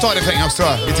 Vi tar det fräng också, tror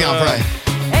jag. Lite grann för dig.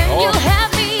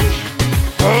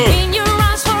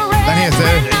 Den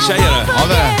heter... Tjejare. Ja,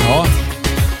 det är. Ja.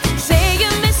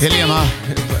 Helena.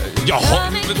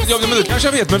 Jaha. Men det kanske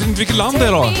jag vet, men jag vet inte vilket land det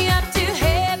är då.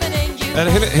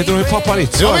 Heter hon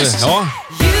Paparizou? Ja, visst. Ja.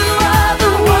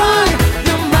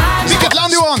 Vilket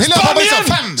land, Johan? Spanien!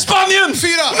 5. Spanien! 4.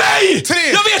 Nej! 3.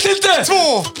 Jag vet inte! 2.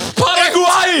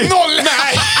 Paraguay! 0.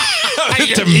 Nej! Jag vet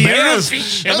inte mer.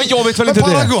 Ja, men jag vet väl inte det.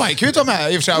 Paraguay kan ju ta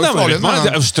med i och för sig Australien.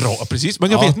 Australien, precis.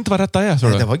 Men jag vet inte vad detta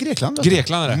är. Det var Grekland.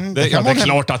 Grekland är det. Det är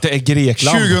klart att det är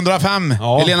Grekland. 2005.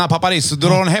 Helena Paparizou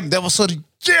drar hon hem. Det var så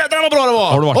jädra vad bra det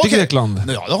var. Har du varit i Grekland?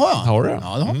 Ja, det har jag. Har du det?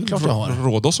 Ja, det har klart jag har.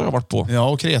 Rhodos har jag varit på. Ja,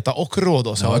 och Kreta och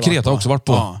Rhodos. Ja, Kreta har också varit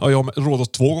på. Ja, jag Rhodos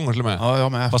 2 gånger till och med. Ja,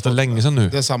 jag med. Fast det är länge sedan nu.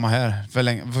 Det är samma här.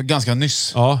 För ganska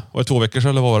nyss. Ja, och 2 veckor sedan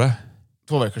eller vad var det?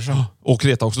 2 veckor sedan. Och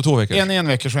Kreta också 2 veckor. En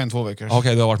veckors och en 2 veckors.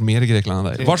 Okej, det har varit mer i Grekland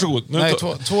än dig. Varsågod. Nej,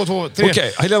 2, 3.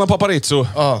 Okej, Helena Paparizou.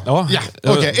 Ja.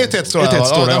 Okej, 1-1 står det. 1-1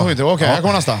 står det. Okej, här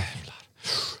kommer nästa.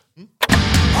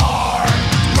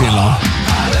 Finland.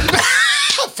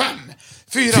 5,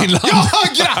 4. Finland. Ja,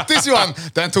 grattis Johan!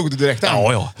 Den tog du direkt.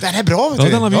 Ja. Den är bra, vet du. Ja,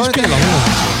 den har vi ju spelat med.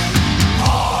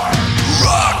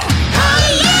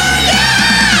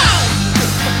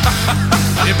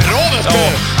 Det är bra, vet du!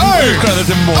 Utkläddet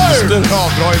till monster.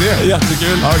 Ja, bra idé.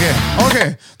 Jättekul.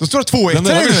 Okej. Då står det 2-1. Den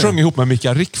där har vi sjungit ihop med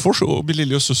Mika Rickfors och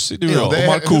Lili och Susie, du och jag, och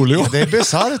Markoolio. Det är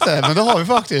bisarrt det, men det har vi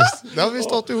faktiskt. Det har vi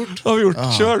stått och gjort. Det har vi gjort.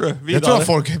 Kör du. Vidare. Jag tror att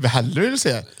folk hellre vill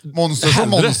se monster som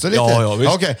monster lite. Ja,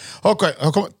 visst. Okej.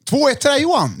 2-1 till dig,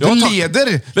 Johan. Du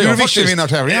leder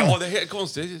Eurovision-vinnartävlingen. Ja, det är helt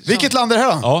konstigt. Vilket land är det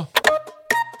här då? Ja.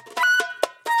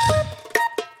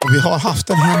 Och vi har haft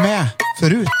den här med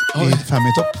förut i 5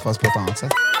 i topp, fast på ett annat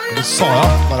sätt. Och då sa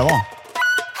jag vad det var.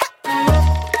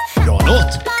 Bra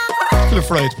låt. Skulle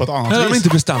flöjt på ett annat vis. vis. De har inte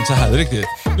bestämt sig heller riktigt.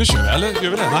 Nu kör vi, eller?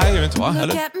 Gör vi det? Nej, gör vi inte, va?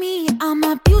 Eller?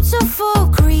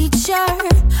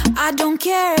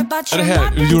 Är det här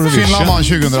Eurovision? Finland vann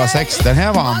 2006. Den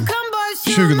här vann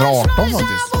 2018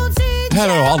 faktiskt. Det här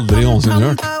har jag aldrig någonsin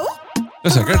hört. Det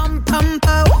är säkert.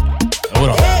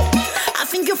 Jodå.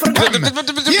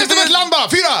 Ge inte ett land bara!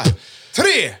 4, 3,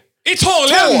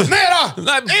 Italien! 2, nära!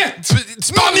 Nej, 1!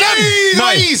 Spanien! Nej, det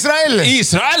var Israel!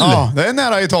 Israel! Ja, det är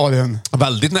nära Italien.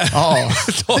 Väldigt nära. Ja.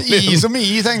 Italien. I som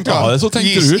i tänkte jag. Ja, så tänkte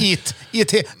Is, du. It,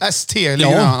 IT, ST.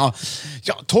 Ja.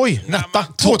 Ja, Toy, Netta.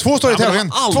 2-2 står det i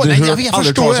tävlingen. aldrig Nej, jag hört- vet,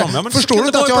 aldrig förstår talas om. Ja, det. men Förstår ska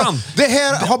du det att vara jag... ibland? Det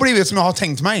här har blivit som jag har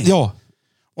tänkt mig. Ja.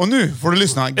 Och nu får du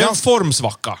lyssna. En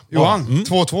formsvacka. Johan,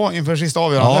 2-2 inför sista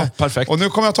avgörande. Ja, perfekt. Och nu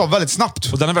kommer jag ta väldigt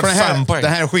snabbt. Och den är väl För 5 poäng? Det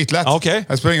här är skitlätt. Ja, okej.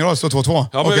 Det spelar ingen roll, det står 2-2.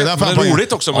 Ja, men, Okej, det är 5 men poäng.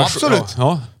 roligt också. Med Absolut.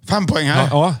 Ja. 5 poäng här.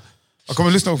 Ja. Jag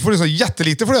kommer lyssna, får lyssna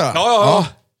jättelite för det här. Ja.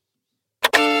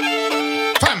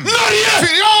 5! Norge! 4!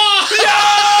 Ja!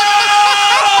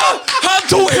 Han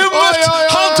tog hemmet!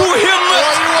 Han tog hemmet!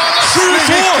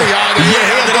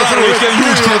 7-2! Vilken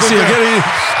jordskredsseger!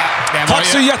 Tack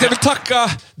så jättemycket. Jag vill tacka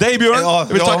dig, Björn. Jag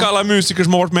vill tacka alla musiker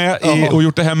som har varit med och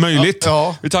gjort det här möjligt.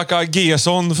 Jag vill tacka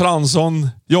Gesson, Fransson,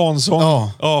 Jansson,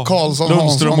 Karlsson,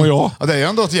 Lundström Hansson. och jag. Ja, det är ju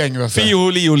ändå ett gäng. Vet du. Fio,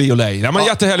 Lio, Lej. Ja, men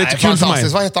jättehärligt. Kul för mig.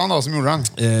 Vad hette han då som gjorde den?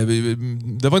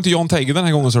 Det var inte Jan Teige den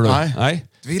här gången, så du. Nej.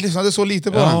 Vi lyssnade så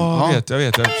lite på den. Ja, jag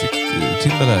vet. Jag fick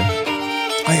till det där.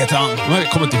 Vad heter han?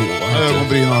 Jag kommer inte ihåg.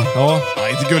 Ögonbryna. Ja.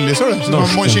 Inte gullig så du. Som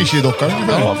en Mon-Chichi-docka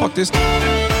ungefär. Ja, faktiskt.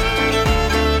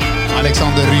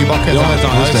 Alexander Rybak heter Ja, han. heter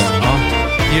han, just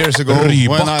det. Years ago,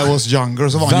 Rybak. when I was younger,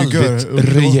 så var han ju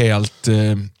Väldigt rejält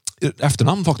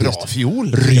efternamn faktiskt. Bra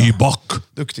fiol. Rybak.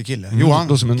 Duktig kille. Johan,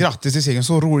 då som en- grattis till segern.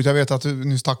 Så roligt. Jag vet att du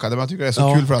nyss tackade, men jag tycker det är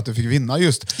så kul för att du fick vinna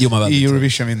just Jo, men väldigt. i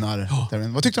Eurovision-vinnar.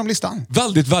 Vad tyckte du om listan?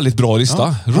 Väldigt, väldigt bra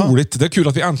lista. Roligt. Det är kul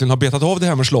att vi äntligen har betat av det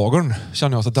här med schlagern.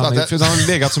 Känner jag. Så att den, för den har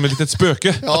legat som ett litet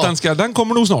spöke. Att den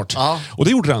kommer nog snart. Och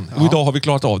det gjorde den. Och idag har vi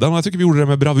klarat av den. Och jag tycker vi gjorde det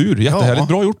med bravur. Jättehärligt.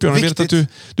 Bra gjort, Björn. Jag vet att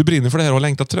du brinner för det här och har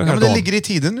längtat till den här Ja, men det dagen. ligger i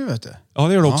tiden nu, vet du. Ja,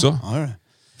 det gör det också. Ja, det är det.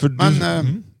 För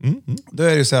Men då är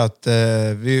det ju så att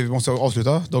vi måste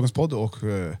avsluta dagens podd och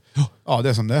det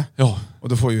är som det är. Ja. Och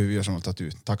då får ju vi göra som att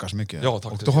du tackar så mycket. Ja,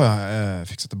 tack och till då har jag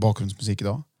fixat bakgrundsmusik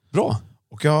idag. Bra.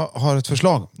 Och jag har ett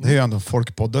förslag. Det är ju ändå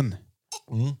Folkpodden.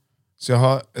 Så jag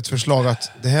har ett förslag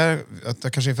att det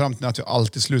kanske i framtiden att jag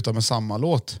alltid slutar med samma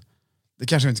låt. Det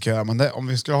kanske vi inte kan göra, men om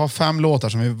vi skulle ha 5 låtar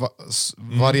som vi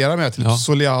varierar med, till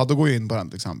Soleado går ju in på den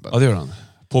till exempel. Ja, det gör den.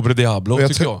 Pobre Diablo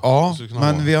tycker jag. Ja,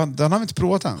 men den har vi inte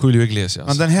provat än. Julio Iglesias.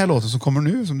 Men den här låten som kommer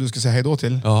nu, som du ska säga hej då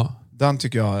till, den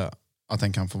tycker jag att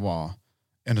den kan få vara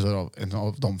en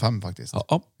av de 5 faktiskt.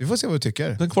 Ja. Vi får se vad du tycker.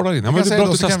 Den kvalar in. Ja, Jag men kan det är säga bra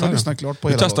då, att så du kan vi testar lyssna den. klart på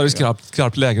Du hela testar i låten.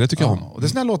 skarpt läge, det tycker jag om. Och det är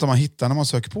såna låtar man hittar när man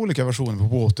söker på olika versioner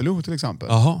på Waterloo till exempel.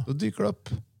 Jaha. Då dyker det upp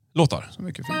Låtar. så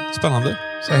mycket fint. Spännande.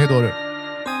 Säg hej då du.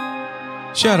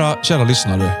 Kära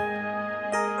lyssnare.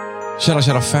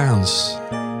 Kära fans.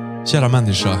 Kära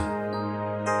människa.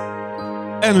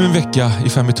 Ännu en vecka i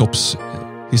Fem i Topps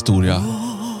historia.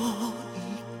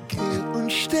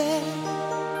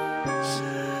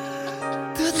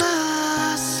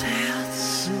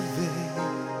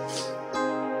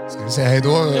 Ska vi säga hej då?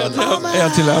 Är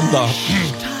till ända.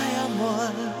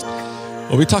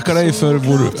 Och vi tackar dig för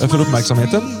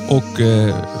uppmärksamheten. Och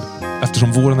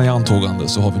eftersom våren är i antågande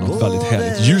så har vi något väldigt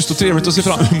härligt, ljust och trevligt att se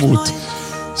fram emot.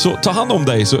 Så ta hand om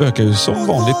dig, så ökar ju som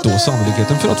vanligt då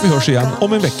sannolikheten för att vi hörs igen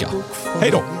om en vecka.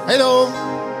 Hej då! Hej då!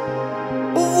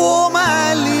 Wo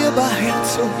mein lieber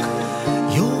Herzog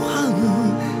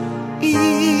Johann ist.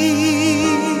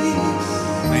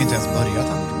 Nej, inte ens börjat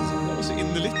än. Det var så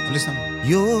innerligt. Lyssna.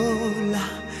 Jola,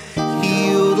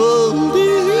 jodel,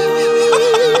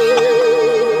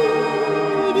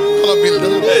 Kolla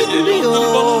bilden.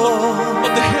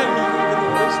 Vad det här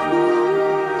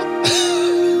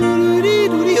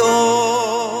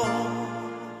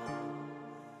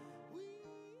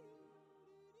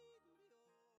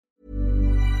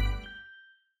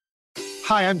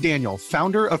Hi, I'm Daniel,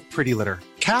 founder of Pretty Litter.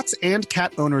 Cats and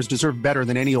cat owners deserve better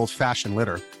than any old-fashioned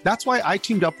litter. That's why I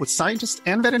teamed up with scientists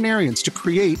and veterinarians to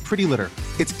create Pretty Litter.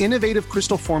 Its innovative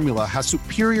crystal formula has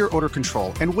superior odor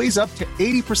control and weighs up to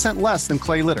 80% less than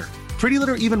clay litter. Pretty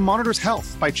Litter even monitors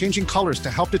health by changing colors to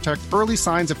help detect early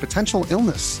signs of potential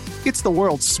illness. It's the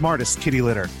world's smartest kitty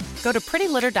litter. Go to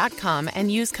prettylitter.com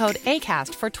and use code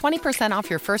ACAST for 20% off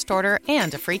your first order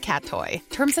and a free cat toy.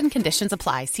 Terms and conditions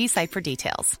apply. See site for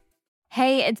details.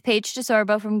 Hey, it's Paige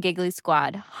DeSorbo from Giggly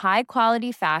Squad. High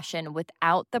quality fashion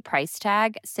without the price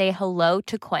tag. Say hello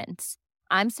to Quince.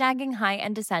 I'm snagging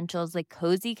high-end essentials like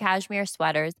cozy cashmere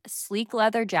sweaters, sleek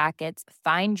leather jackets,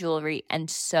 fine jewelry, and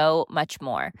so much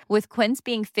more. With Quince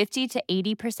being 50 to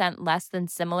 80% less than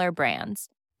similar brands.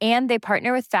 And they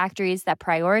partner with factories that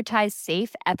prioritize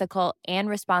safe, ethical, and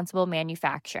responsible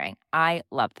manufacturing. I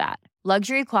love that.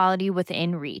 Luxury quality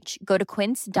within reach. Go to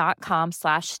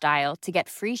quince.com/style to get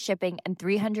free shipping and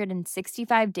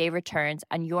 365-day returns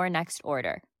on your next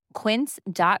order.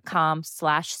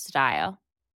 Quince.com/style.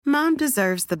 Mom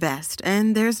deserves the best,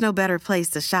 and there's no better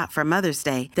place to shop for Mother's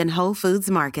Day than Whole Foods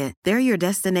Market. They're your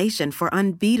destination for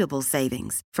unbeatable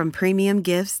savings, from premium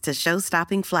gifts to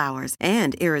show-stopping flowers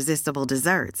and irresistible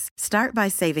desserts. Start by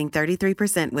saving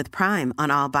 33% with Prime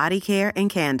on all body care and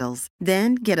candles.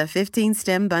 Then get a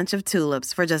 15-stem bunch of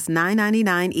tulips for just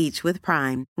 $9.99 each with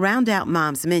Prime. Round out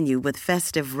Mom's menu with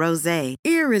festive rosé,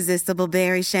 irresistible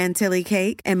berry chantilly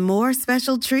cake, and more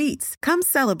special treats. Come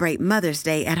celebrate Mother's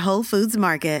Day at Whole Foods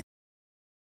Market.